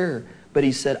despair. But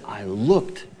he said, I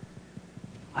looked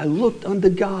unto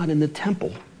God in the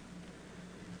temple.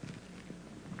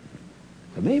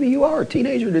 But maybe you are a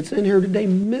teenager that's in here today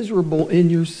miserable in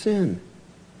your sin,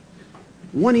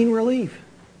 wanting relief.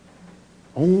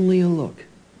 Only a look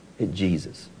at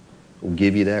Jesus will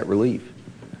give you that relief.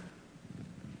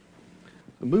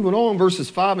 Moving on, verses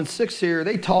 5 and 6 here,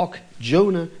 they talk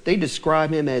Jonah. They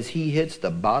describe him as he hits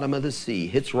the bottom of the sea,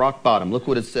 hits rock bottom. Look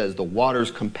what it says. The waters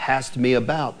compassed me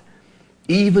about,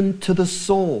 even to the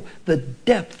soul. The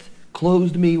depth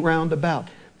closed me round about.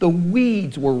 The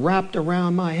weeds were wrapped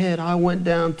around my head. I went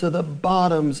down to the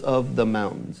bottoms of the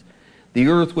mountains. The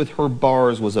earth with her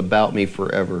bars was about me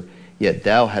forever. Yet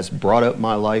thou hast brought up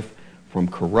my life from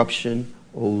corruption,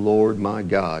 O Lord my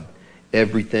God.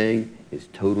 Everything is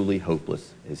totally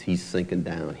hopeless as he's sinking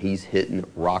down. He's hitting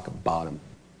rock bottom.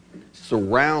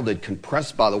 Surrounded,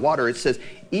 compressed by the water. It says,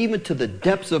 even to the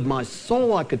depths of my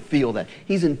soul I could feel that.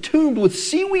 He's entombed with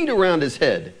seaweed around his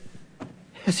head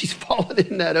as he's fallen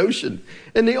in that ocean.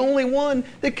 And the only one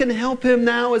that can help him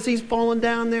now as he's fallen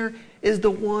down there is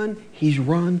the one he's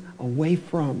run away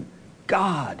from,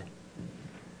 God.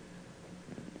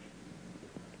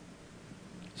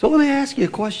 So let me ask you a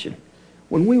question.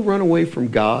 When we run away from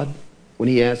God, when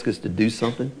he asks us to do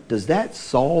something, does that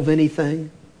solve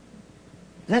anything?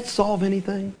 Does that solve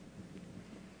anything?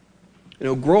 You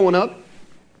know, growing up,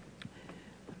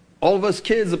 all of us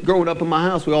kids growing up in my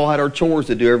house, we all had our chores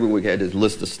to do every week. We had this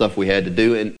list of stuff we had to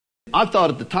do. And I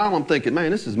thought at the time, I'm thinking,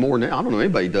 man, this is more than, I don't know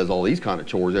anybody who does all these kind of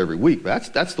chores every week.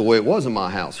 But that's the way it was in my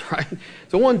house, right?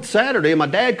 So one Saturday, my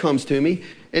dad comes to me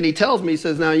and he tells me, he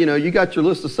says, now, you know, you got your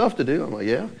list of stuff to do. I'm like,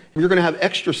 yeah. You're going to have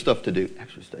extra stuff to do.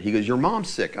 Extra stuff. He goes, your mom's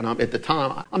sick. And at the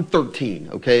time, I'm 13,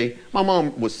 okay? My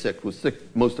mom was sick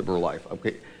most of her life,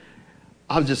 okay?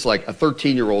 I was just like, a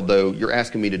 13-year-old, though, you're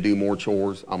asking me to do more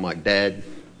chores. I'm like, Dad,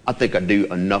 I think I do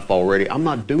enough already. I'm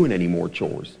not doing any more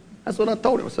chores. That's what I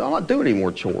told him. I said, I'm not doing any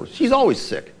more chores. She's always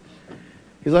sick.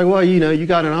 He's like, well, you know, you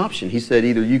got an option. He said,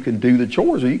 either you can do the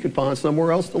chores or you can find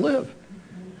somewhere else to live.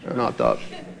 And I thought,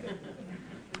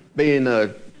 being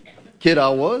a kid I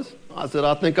was, I said,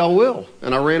 I think I will.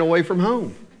 And I ran away from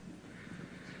home.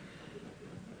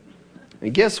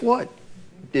 And guess what?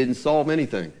 Didn't solve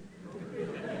anything.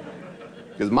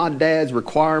 Because my dad's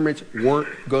requirements weren't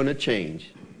going to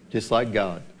change, just like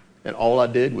God. And all I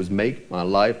did was make my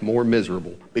life more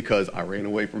miserable because I ran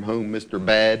away from home, Mr.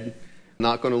 Bad.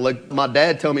 Not going to let my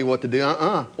dad tell me what to do.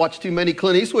 Watched too many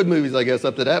Clint Eastwood movies, I guess,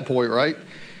 up to that point, right?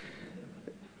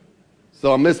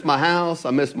 So I missed my house,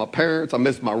 I missed my parents, I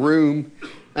missed my room.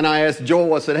 And I asked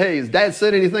Joel, I said, hey, has Dad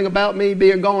said anything about me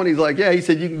being gone? He's like, yeah, he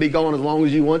said you can be gone as long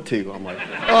as you want to. I'm like,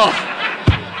 oh.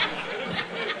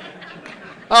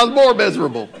 I was more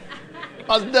miserable.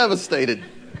 I was devastated.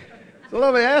 So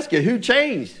let me ask you, who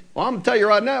changed? Well, I'm going to tell you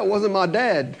right now, it wasn't my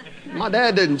dad. My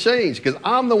dad didn't change because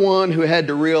I'm the one who had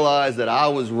to realize that I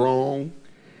was wrong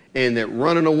and that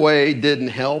running away didn't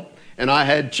help and I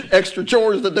had extra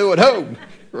chores to do at home,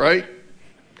 right?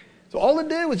 So all it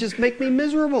did was just make me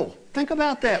miserable. Think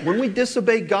about that. When we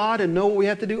disobey God and know what we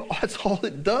have to do, that's all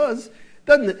it does. It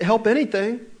doesn't help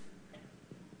anything.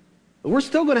 We're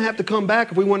still going to have to come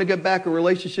back if we want to get back a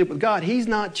relationship with God. He's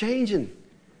not changing.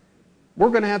 We're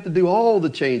going to have to do all the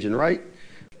changing, right?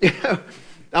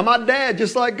 Now, my dad,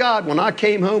 just like God, when I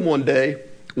came home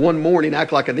one morning,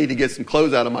 act like I need to get some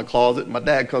clothes out of my closet, my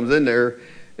dad comes in there,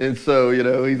 and so, you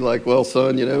know, he's like, well,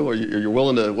 son, you know, are you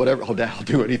willing to whatever? Oh, Dad, I'll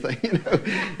do anything, you know.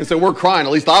 And so we're crying.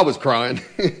 At least I was crying.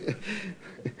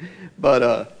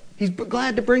 But he's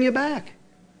glad to bring you back.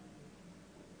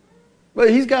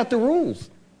 But he's got the rules.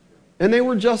 And they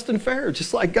were just and fair,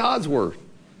 just like God's were.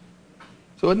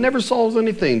 So it never solves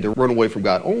anything to run away from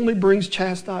God. It only brings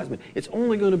chastisement. It's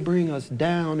only going to bring us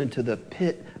down into the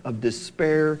pit of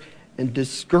despair and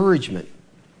discouragement.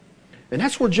 And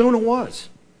that's where Jonah was.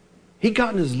 He'd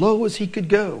gotten as low as he could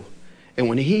go. And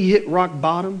when he hit rock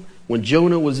bottom, when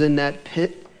Jonah was in that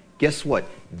pit, guess what?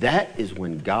 That is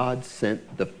when God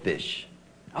sent the fish.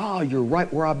 Oh, you're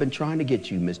right where I've been trying to get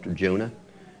you, Mr. Jonah.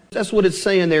 That's what it's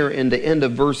saying there in the end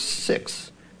of verse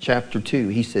 6, chapter 2.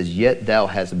 He says, yet thou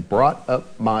hast brought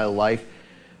up my life.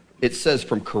 It says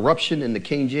from corruption in the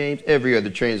King James. Every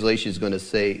other translation is going to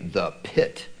say the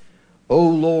pit. O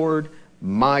Lord,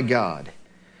 my God.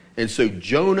 And so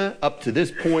Jonah, up to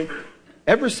this point,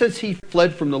 ever since he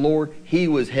fled from the Lord, he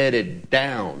was headed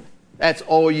down. That's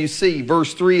all you see.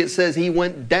 Verse 3, it says he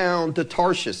went down to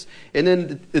Tarshish. And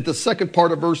then at the second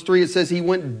part of verse 3, it says he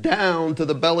went down to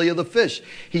the belly of the fish.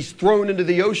 He's thrown into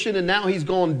the ocean, and now he's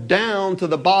gone down to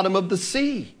the bottom of the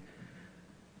sea.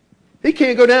 He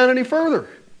can't go down any further.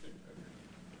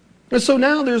 And so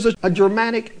now there's a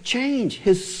dramatic change.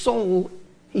 His soul,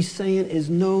 he's saying, is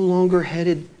no longer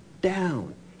headed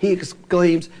down. He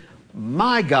exclaims,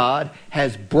 my God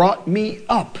has brought me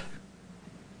up.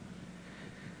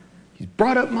 He's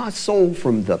brought up my soul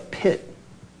from the pit.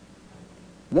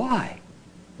 Why?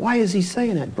 Why is he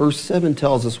saying that? Verse 7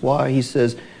 tells us why. He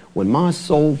says, when my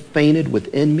soul fainted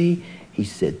within me, he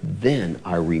said, then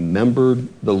I remembered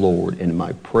the Lord, and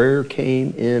my prayer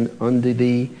came in unto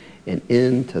thee and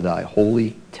into thy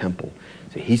holy temple.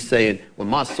 So he's saying, when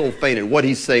my soul fainted, what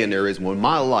he's saying there is when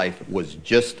my life was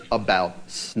just about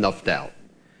snuffed out.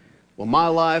 When my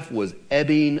life was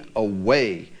ebbing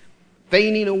away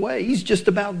fainting away. He's just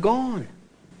about gone.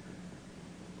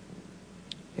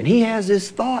 And he has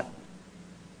this thought.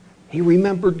 He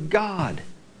remembered God,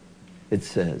 it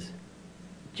says.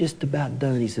 Just about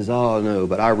done. He says, oh no,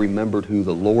 but I remembered who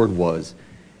the Lord was.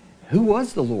 Who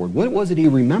was the Lord? What was it he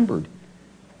remembered?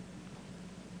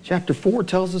 Chapter 4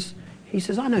 tells us, he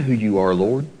says, I know who you are,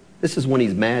 Lord. This is when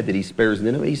he's mad that he spares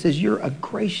Nineveh. He says, you're a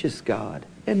gracious God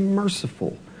and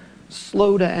merciful,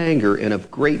 slow to anger and of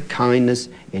great kindness,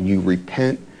 and you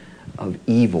repent of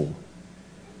evil.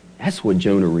 That's what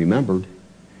Jonah remembered.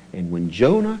 And when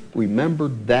Jonah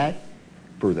remembered that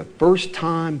for the first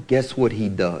time, guess what he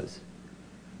does?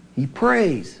 He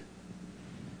prays.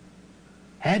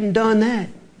 Hadn't done that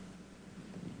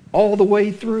all the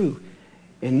way through.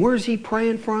 And where's he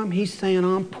praying from? He's saying,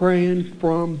 I'm praying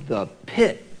from the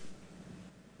pit,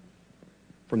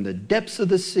 from the depths of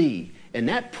the sea. And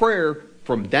that prayer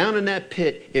from down in that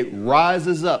pit, it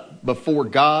rises up before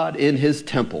God in his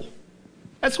temple.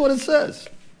 That's what it says.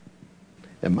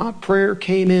 And my prayer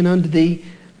came in unto thee,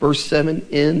 verse 7,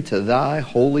 into thy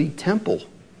holy temple.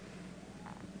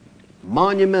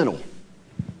 Monumental.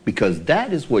 Because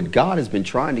that is what God has been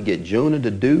trying to get Jonah to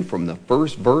do from the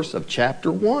first verse of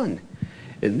chapter 1.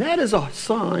 And that is a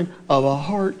sign of a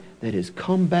heart that has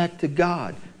come back to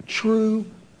God. True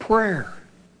prayer.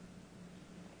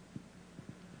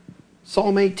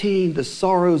 Psalm 18, the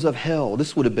sorrows of hell.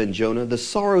 This would have been Jonah. The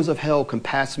sorrows of hell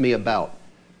compassed me about.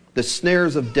 The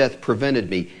snares of death prevented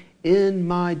me. In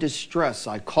my distress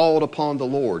I called upon the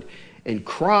Lord and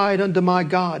cried unto my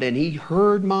God, and he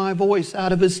heard my voice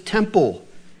out of his temple.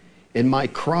 And my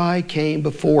cry came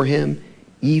before him,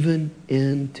 even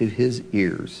into his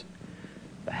ears.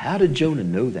 But how did Jonah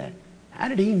know that? How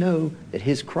did he know that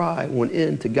his cry went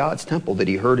into God's temple, that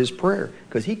he heard his prayer?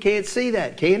 Because he can't see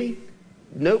that, can he?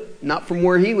 Nope, not from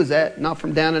where he was at, not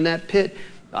from down in that pit.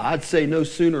 I'd say no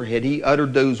sooner had he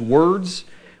uttered those words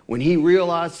when he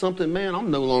realized something, man,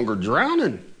 I'm no longer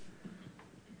drowning.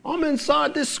 I'm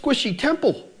inside this squishy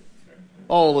temple.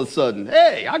 All of a sudden,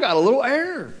 hey, I got a little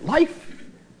air, life.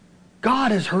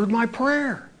 God has heard my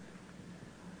prayer.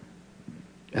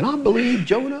 And I believe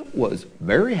Jonah was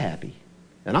very happy.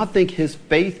 And I think his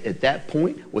faith at that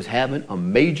point was having a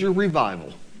major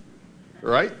revival.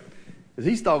 Right? Because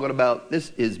he's talking about, this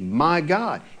is my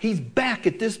God. He's back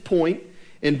at this point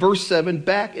in verse 7,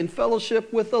 back in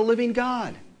fellowship with the living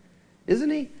God.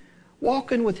 Isn't he?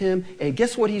 Walking with him. And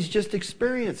guess what he's just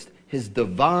experienced? His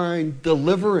divine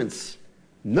deliverance.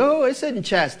 No, it isn't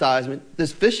chastisement.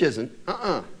 This fish isn't.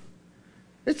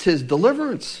 It's his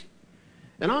deliverance.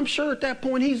 And I'm sure at that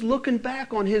point he's looking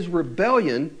back on his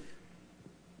rebellion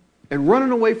and running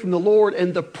away from the Lord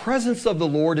and the presence of the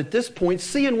Lord at this point,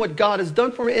 seeing what God has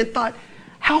done for me, and thought,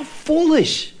 how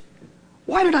foolish.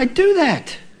 Why did I do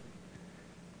that?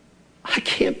 I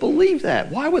can't believe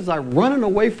that. Why was I running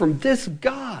away from this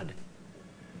God?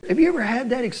 Have you ever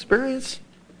had that experience?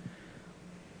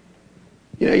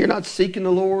 You know, you're not seeking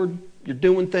the Lord. You're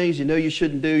doing things you know you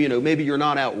shouldn't do. You know, maybe you're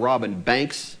not out robbing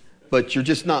banks, but you're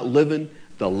just not living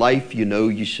the life you know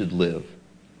you should live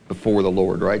before the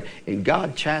Lord, right? And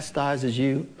God chastises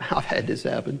you. I've had this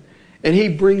happen. And he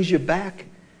brings you back.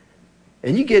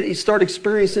 And you start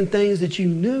experiencing things that you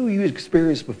knew you had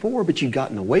experienced before, but you'd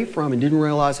gotten away from and didn't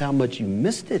realize how much you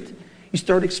missed it. You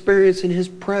start experiencing his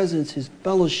presence, his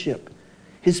fellowship,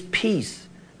 his peace.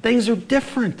 Things are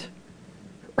different,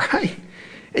 right?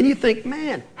 And you think,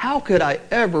 man, how could I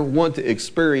ever want to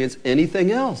experience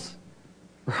anything else?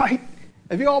 Right?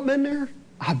 Have you all been there?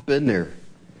 I've been there.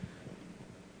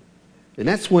 And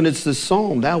that's when it's this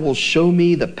psalm, thou wilt show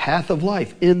me the path of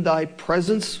life. In thy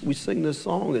presence, we sing this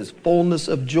song, is fullness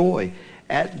of joy.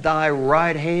 At thy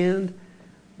right hand,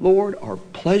 Lord, are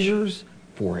pleasures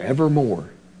forevermore.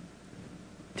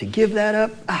 To give that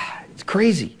up, it's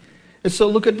crazy. And so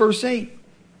look at verse 8.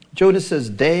 Jonah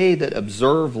says, they that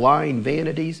observe lying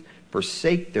vanities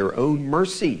forsake their own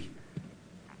mercy.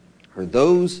 Or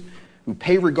those who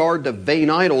pay regard to vain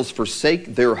idols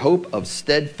forsake their hope of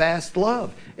steadfast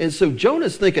love. And so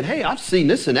Jonah's thinking, hey, I've seen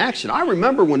this in action. I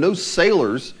remember when those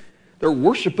sailors, they're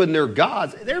worshiping their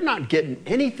gods. They're not getting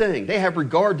anything. They have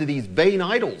regard to these vain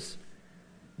idols.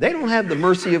 They don't have the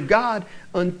mercy of God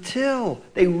until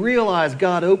they realize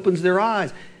God opens their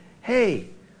eyes. Hey,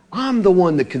 I'm the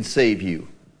one that can save you.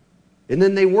 And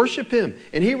then they worship him.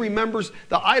 And he remembers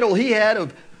the idol he had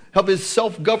of his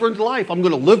self-governed life. I'm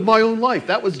going to live my own life.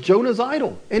 That was Jonah's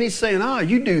idol. And he's saying,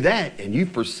 you do that and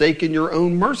you've forsaken your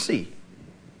own mercy.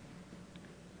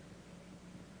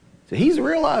 So he's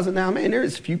realizing now, man, it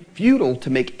is futile to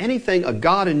make anything a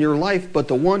God in your life but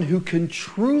the one who can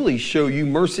truly show you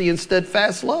mercy and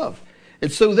steadfast love.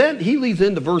 And so then he leads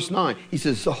into verse 9. He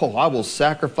says, "Oh, I will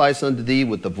sacrifice unto thee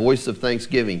with the voice of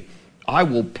thanksgiving. I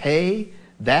will pay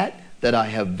that I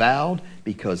have vowed,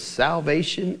 because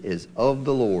salvation is of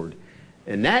the Lord."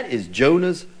 And that is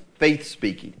Jonah's faith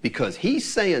speaking, because he's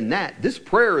saying that. This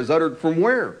prayer is uttered from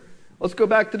where? Let's go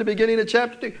back to the beginning of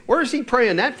chapter 2. Where is he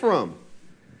praying that from?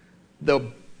 The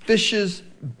fish's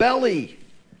belly.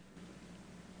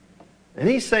 And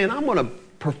he's saying, I'm going to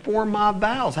perform my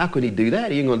vows. How could he do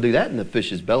that? He ain't going to do that in the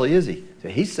fish's belly, is he? So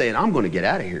he's saying, I'm going to get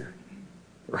out of here.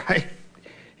 Right?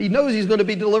 He knows he's going to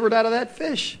be delivered out of that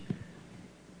fish.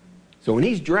 So when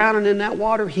he's drowning in that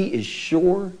water, he is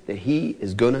sure that he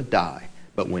is going to die.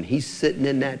 But when he's sitting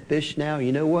in that fish now,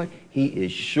 you know what? He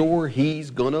is sure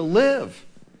he's going to live.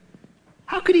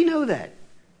 How could he know that?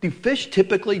 Do fish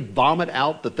typically vomit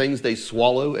out the things they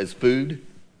swallow as food?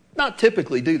 Not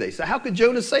typically, do they? So how could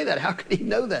Jonah say that? How could he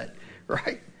know that?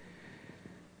 Right?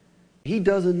 He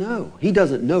doesn't know. He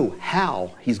doesn't know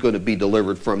how he's going to be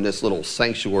delivered from this little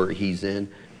sanctuary he's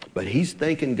in. But he's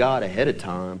thanking God ahead of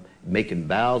time, making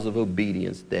vows of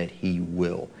obedience that he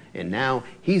will. And now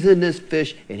he's in this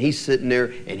fish and he's sitting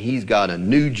there and he's got a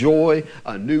new joy,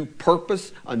 a new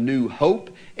purpose, a new hope,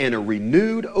 and a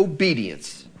renewed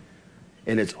obedience.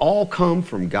 And it's all come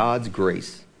from God's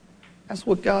grace. That's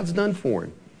what God's done for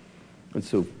him. And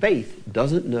so faith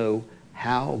doesn't know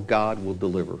how God will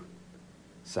deliver.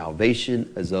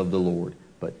 Salvation is of the Lord,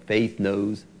 but faith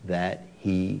knows that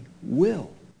he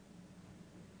will.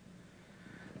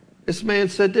 This man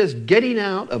said this: getting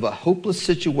out of a hopeless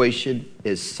situation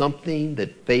is something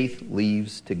that faith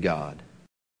leaves to God.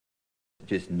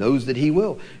 Just knows that he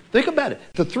will. Think about it.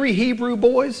 The 3 Hebrew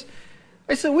boys,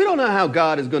 they said, we don't know how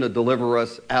God is going to deliver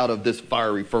us out of this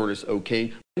fiery furnace, O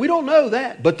king. We don't know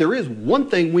that, but there is one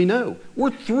thing we know.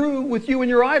 We're through with you and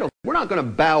your idols. We're not going to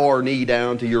bow our knee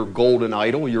down to your golden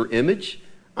idol, your image.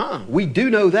 We do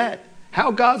know that.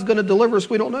 How God's going to deliver us,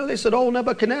 we don't know. They said, oh,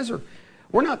 Nebuchadnezzar,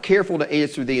 we're not careful to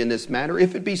answer thee in this matter.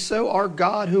 If it be so, our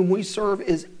God whom we serve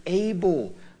is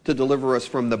able to deliver us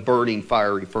from the burning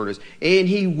fiery furnace, and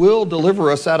he will deliver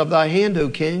us out of thy hand, O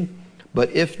king.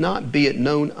 But if not, be it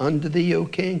known unto thee, O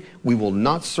king, we will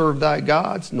not serve thy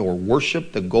gods, nor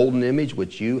worship the golden image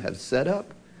which you have set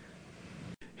up.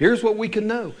 Here's what we can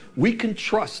know. We can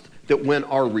trust that when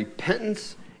our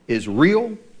repentance is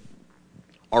real,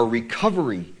 our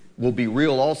recovery will be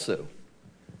real also.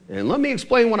 And let me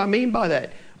explain what I mean by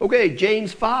that. Okay,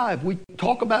 James 5. We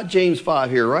talk about James 5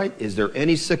 here, right? Is there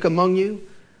any sick among you?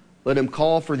 Let him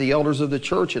call for the elders of the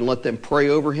church and let them pray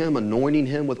over him, anointing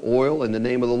him with oil in the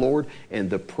name of the Lord. And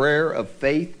the prayer of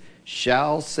faith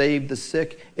shall save the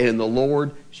sick, and the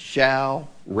Lord shall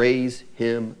raise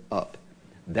him up.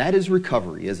 That is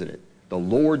recovery, isn't it? The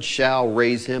Lord shall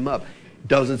raise him up.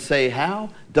 Doesn't say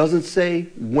how, doesn't say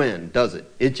when, does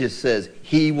it? It just says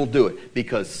he will do it,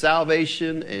 because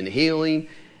salvation and healing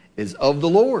is of the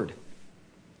Lord.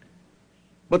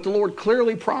 But the Lord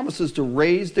clearly promises to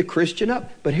raise the Christian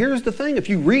up. But here's the thing. If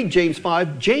you read James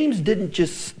 5, James didn't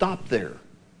just stop there,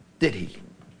 did he?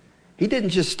 He didn't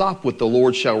just stop with the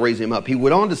Lord shall raise him up. He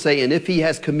went on to say, and if he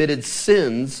has committed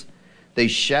sins, they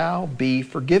shall be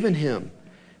forgiven him.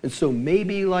 And so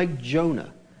maybe like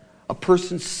Jonah, a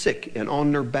person sick and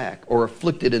on their back or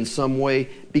afflicted in some way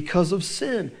because of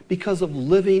sin, because of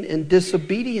living in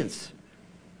disobedience.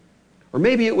 Or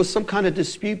maybe it was some kind of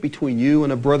dispute between you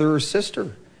and a brother or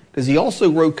sister. Because he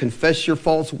also wrote, confess your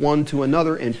faults one to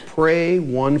another and pray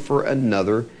one for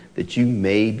another that you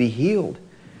may be healed.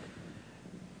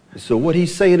 So what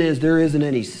he's saying is there isn't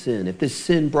any sin. If this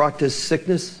sin brought this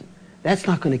sickness, that's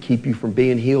not going to keep you from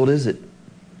being healed, is it?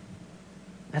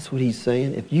 That's what he's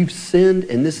saying. If you've sinned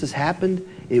and this has happened,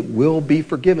 it will be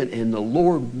forgiven and the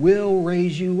Lord will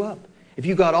raise you up. If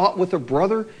you got aught with a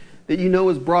brother that you know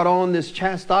has brought on this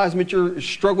chastisement, your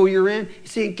struggle you're in, you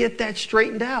see, get that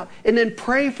straightened out. And then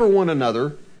pray for one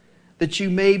another that you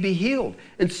may be healed.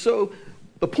 And so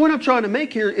the point I'm trying to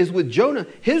make here is with Jonah,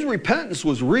 his repentance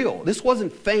was real. This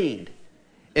wasn't feigned.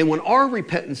 And when our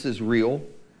repentance is real,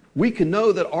 we can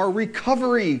know that our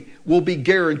recovery will be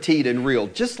guaranteed and real,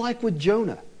 just like with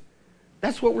Jonah.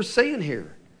 That's what we're saying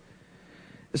here.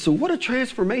 And so what a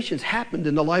transformation's happened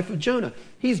in the life of Jonah.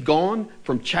 He's gone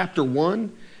from chapter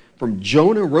 1, from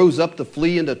Jonah rose up to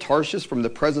flee into Tarshish from the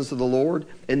presence of the Lord,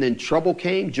 and then trouble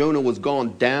came. Jonah was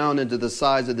gone down into the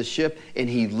sides of the ship, and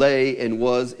he lay and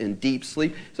was in deep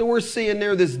sleep. So we're seeing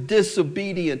there this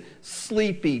disobedient,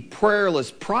 sleepy,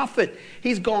 prayerless prophet.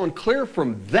 He's gone clear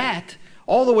from that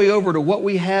all the way over to what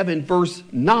we have in verse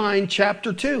 9,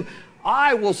 chapter 2.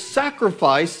 I will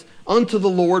sacrifice unto the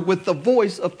Lord with the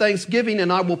voice of thanksgiving,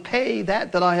 and I will pay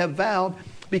that I have vowed,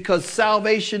 because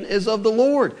salvation is of the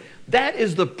Lord. That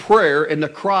is the prayer and the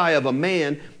cry of a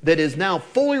man that is now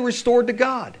fully restored to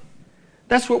God.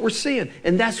 That's what we're seeing.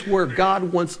 And that's where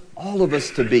God wants all of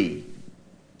us to be.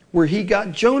 Where he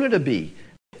got Jonah to be.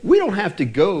 We don't have to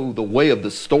go the way of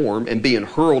the storm and being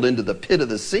hurled into the pit of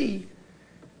the sea.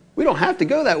 We don't have to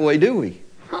go that way, do we?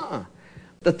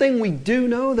 The thing we do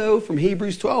know, though, from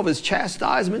Hebrews 12 is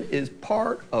chastisement is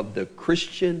part of the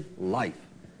Christian life.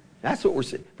 That's what we're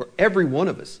saying for every one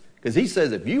of us. Because he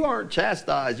says if you aren't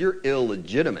chastised, you're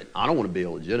illegitimate. I don't want to be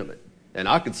illegitimate. And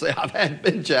I could say I've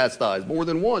been chastised more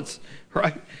than once,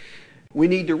 right? We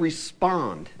need to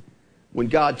respond when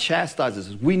God chastises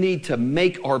us. We need to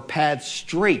make our path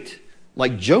straight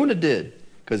like Jonah did.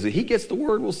 Because if he gets the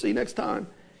word, we'll see next time.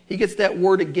 He gets that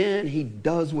word again, he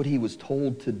does what he was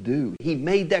told to do. He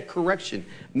made that correction,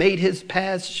 made his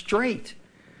path straight.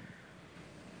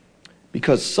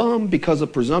 Because some, because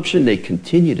of presumption, they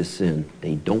continue to sin.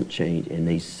 They don't change, and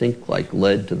they sink like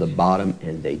lead to the bottom,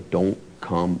 and they don't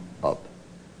come up.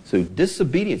 So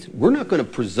disobedience, we're not going to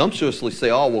presumptuously say,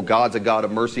 oh, well, God's a God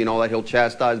of mercy and all that, he'll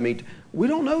chastise me. We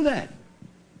don't know that.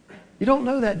 You don't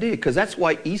know that, do you? Because that's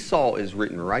why Esau is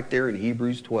written right there in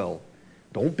Hebrews 12.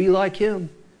 Don't be like him.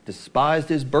 Despised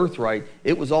his birthright.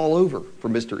 It was all over for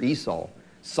Mr. Esau.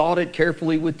 Sought it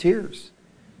carefully with tears.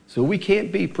 So we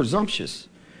can't be presumptuous.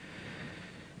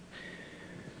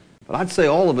 But I'd say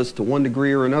all of us, to one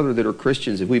degree or another, that are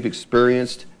Christians, if we've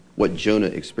experienced what Jonah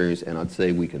experienced, and I'd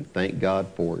say we can thank God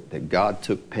for it, that God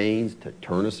took pains to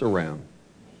turn us around.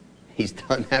 He's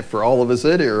done that for all of us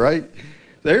in here, right?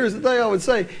 So here's the thing I would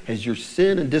say. Has your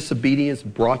sin and disobedience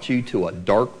brought you to a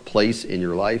dark place in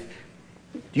your life?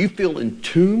 Do you feel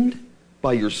entombed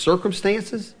by your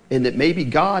circumstances and that maybe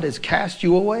God has cast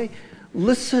you away?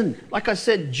 Listen, like I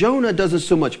said, Jonah doesn't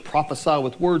so much prophesy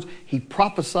with words. He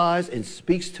prophesies and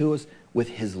speaks to us with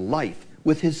his life,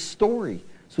 with his story.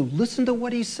 So listen to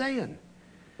what he's saying.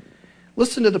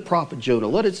 Listen to the prophet Jonah.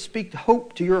 Let it speak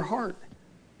hope to your heart.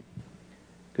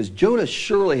 Because Jonah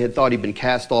surely had thought he'd been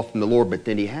cast off from the Lord, but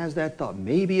then he has that thought,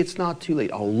 maybe it's not too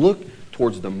late. I'll look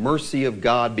towards the mercy of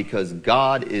God because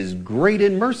God is great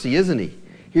in mercy, isn't he?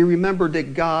 He remembered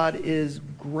that God is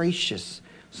gracious,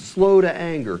 slow to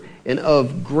anger, and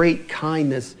of great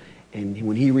kindness. And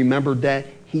when he remembered that,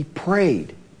 he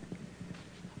prayed.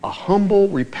 A humble,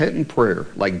 repentant prayer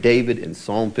like David in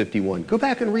Psalm 51. Go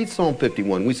back and read Psalm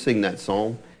 51. We sing that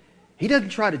psalm. He doesn't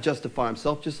try to justify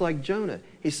himself just like Jonah.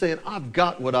 He's saying, I've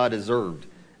got what I deserved.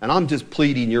 And I'm just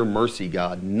pleading your mercy,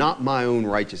 God, not my own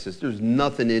righteousness. There's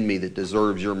nothing in me that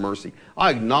deserves your mercy.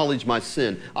 I acknowledge my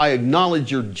sin. I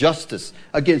acknowledge your justice.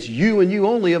 Against you and you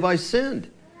only have I sinned,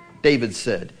 David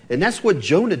said. And that's what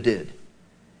Jonah did.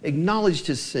 Acknowledged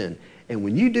his sin. And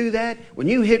when you do that, when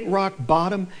you hit rock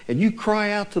bottom and you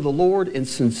cry out to the Lord in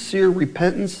sincere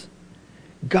repentance,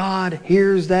 God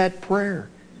hears that prayer.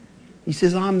 He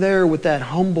says, I'm there with that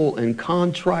humble and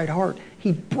contrite heart.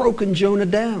 He'd broken Jonah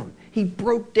down. He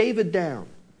broke David down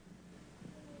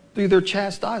through their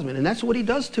chastisement. And that's what he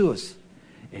does to us.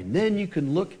 And then you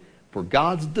can look for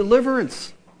God's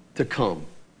deliverance to come.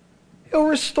 He'll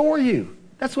restore you.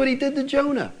 That's what he did to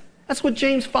Jonah. That's what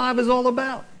James 5 is all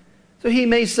about. So he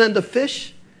may send a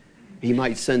fish. He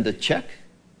might send a check.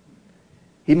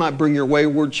 He might bring your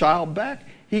wayward child back.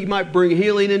 He might bring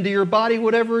healing into your body,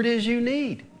 whatever it is you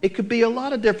need. It could be a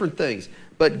lot of different things.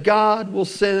 But God will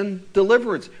send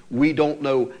deliverance. We don't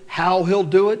know how he'll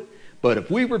do it. But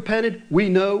if we repented, we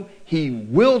know he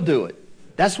will do it.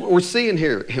 That's what we're seeing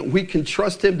here. And we can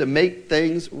trust him to make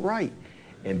things right.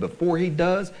 And before he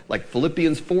does, like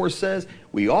Philippians 4 says,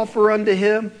 we offer unto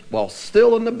him while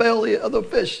still in the belly of the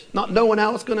fish, not knowing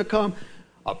how it's going to come,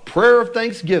 a prayer of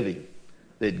thanksgiving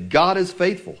that God is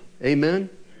faithful. Amen.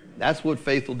 That's what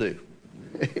faith will do.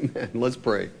 Amen. Let's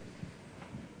pray.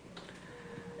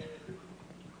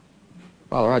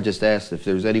 Father, I just ask if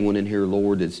there's anyone in here,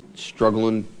 Lord, that's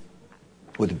struggling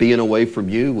with being away from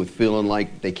you, with feeling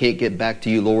like they can't get back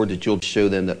to you, Lord, that you'll show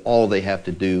them that all they have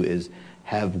to do is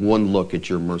have one look at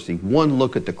your mercy, one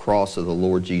look at the cross of the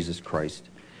Lord Jesus Christ.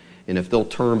 And if they'll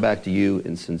turn back to you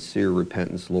in sincere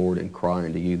repentance, Lord, and cry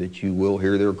unto you, that you will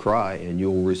hear their cry and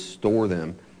you'll restore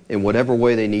them in whatever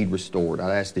way they need restored.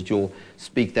 I ask that you'll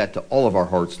speak that to all of our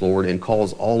hearts, Lord, and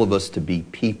cause all of us to be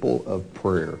people of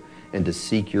prayer and to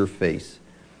seek your face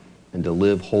and to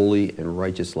live holy and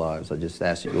righteous lives. I just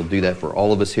ask that you'll do that for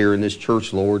all of us here in this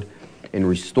church, Lord, and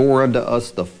restore unto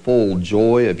us the full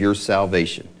joy of your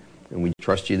salvation. And we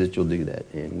trust you that you'll do that.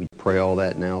 And we pray all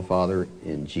that now, Father,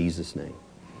 in Jesus' name.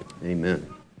 Amen.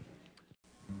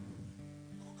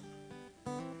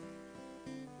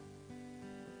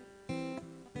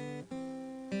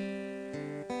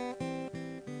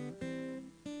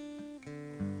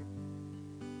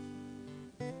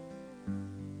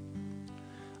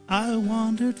 I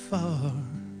wandered far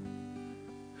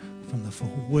from the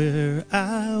fold where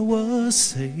I was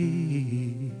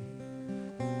safe.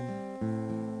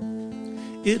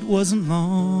 It wasn't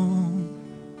long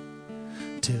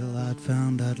till I'd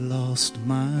found I'd lost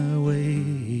my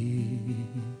way.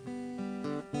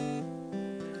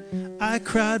 I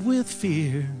cried with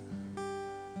fear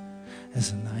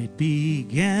as the night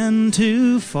began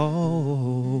to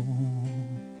fall.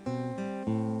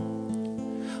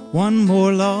 One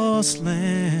more lost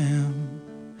lamb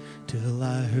till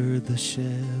I heard the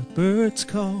shepherd's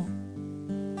call.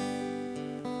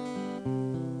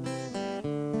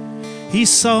 He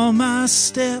saw my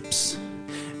steps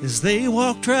as they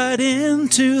walked right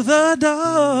into the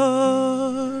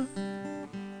dark.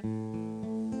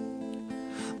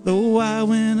 Though I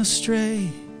went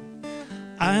astray,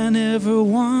 I never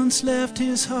once left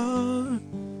his heart.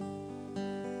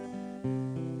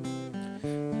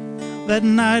 That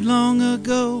night long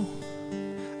ago,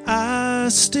 I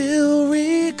still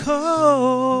recall.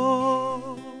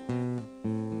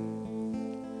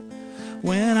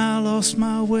 When I lost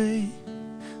my way,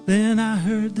 then I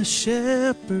heard the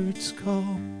shepherd's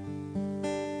call.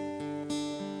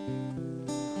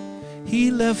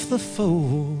 He left the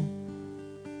fold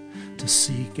to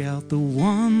seek out the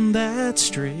one that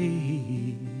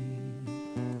strayed.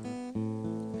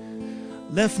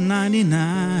 Left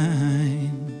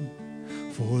 99,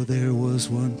 for there was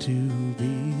one to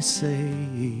be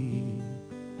saved.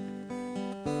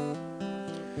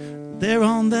 There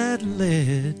on that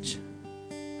ledge,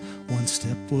 one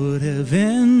step would have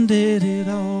ended it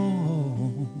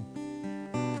all.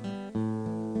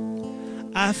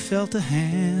 I felt a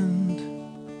hand,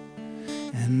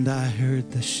 and I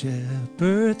heard the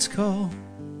shepherd's call.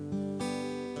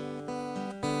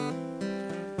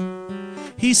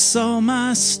 He saw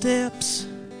my steps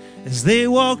as they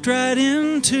walked right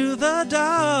into the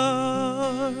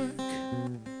dark.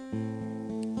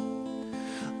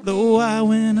 Though I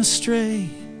went astray,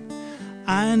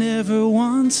 I never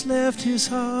once left his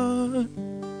heart.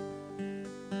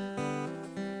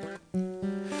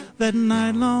 That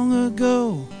night long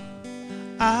ago,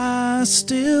 I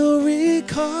still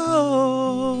recall.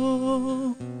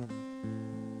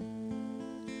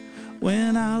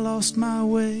 When I lost my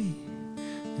way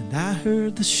and I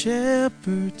heard the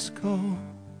shepherd's call.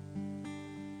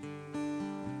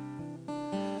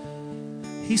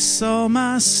 He saw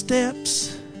my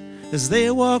steps as they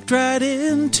walked right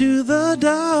into the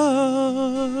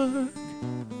dark.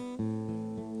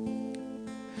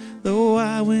 Though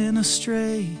I went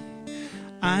astray,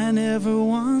 I never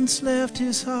once left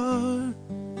his heart.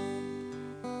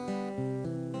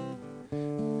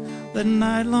 That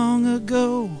night long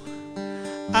ago,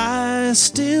 I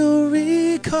still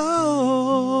recall.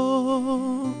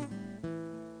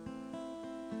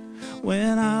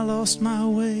 When I lost my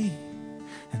way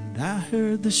and I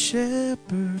heard the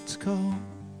shepherd's call.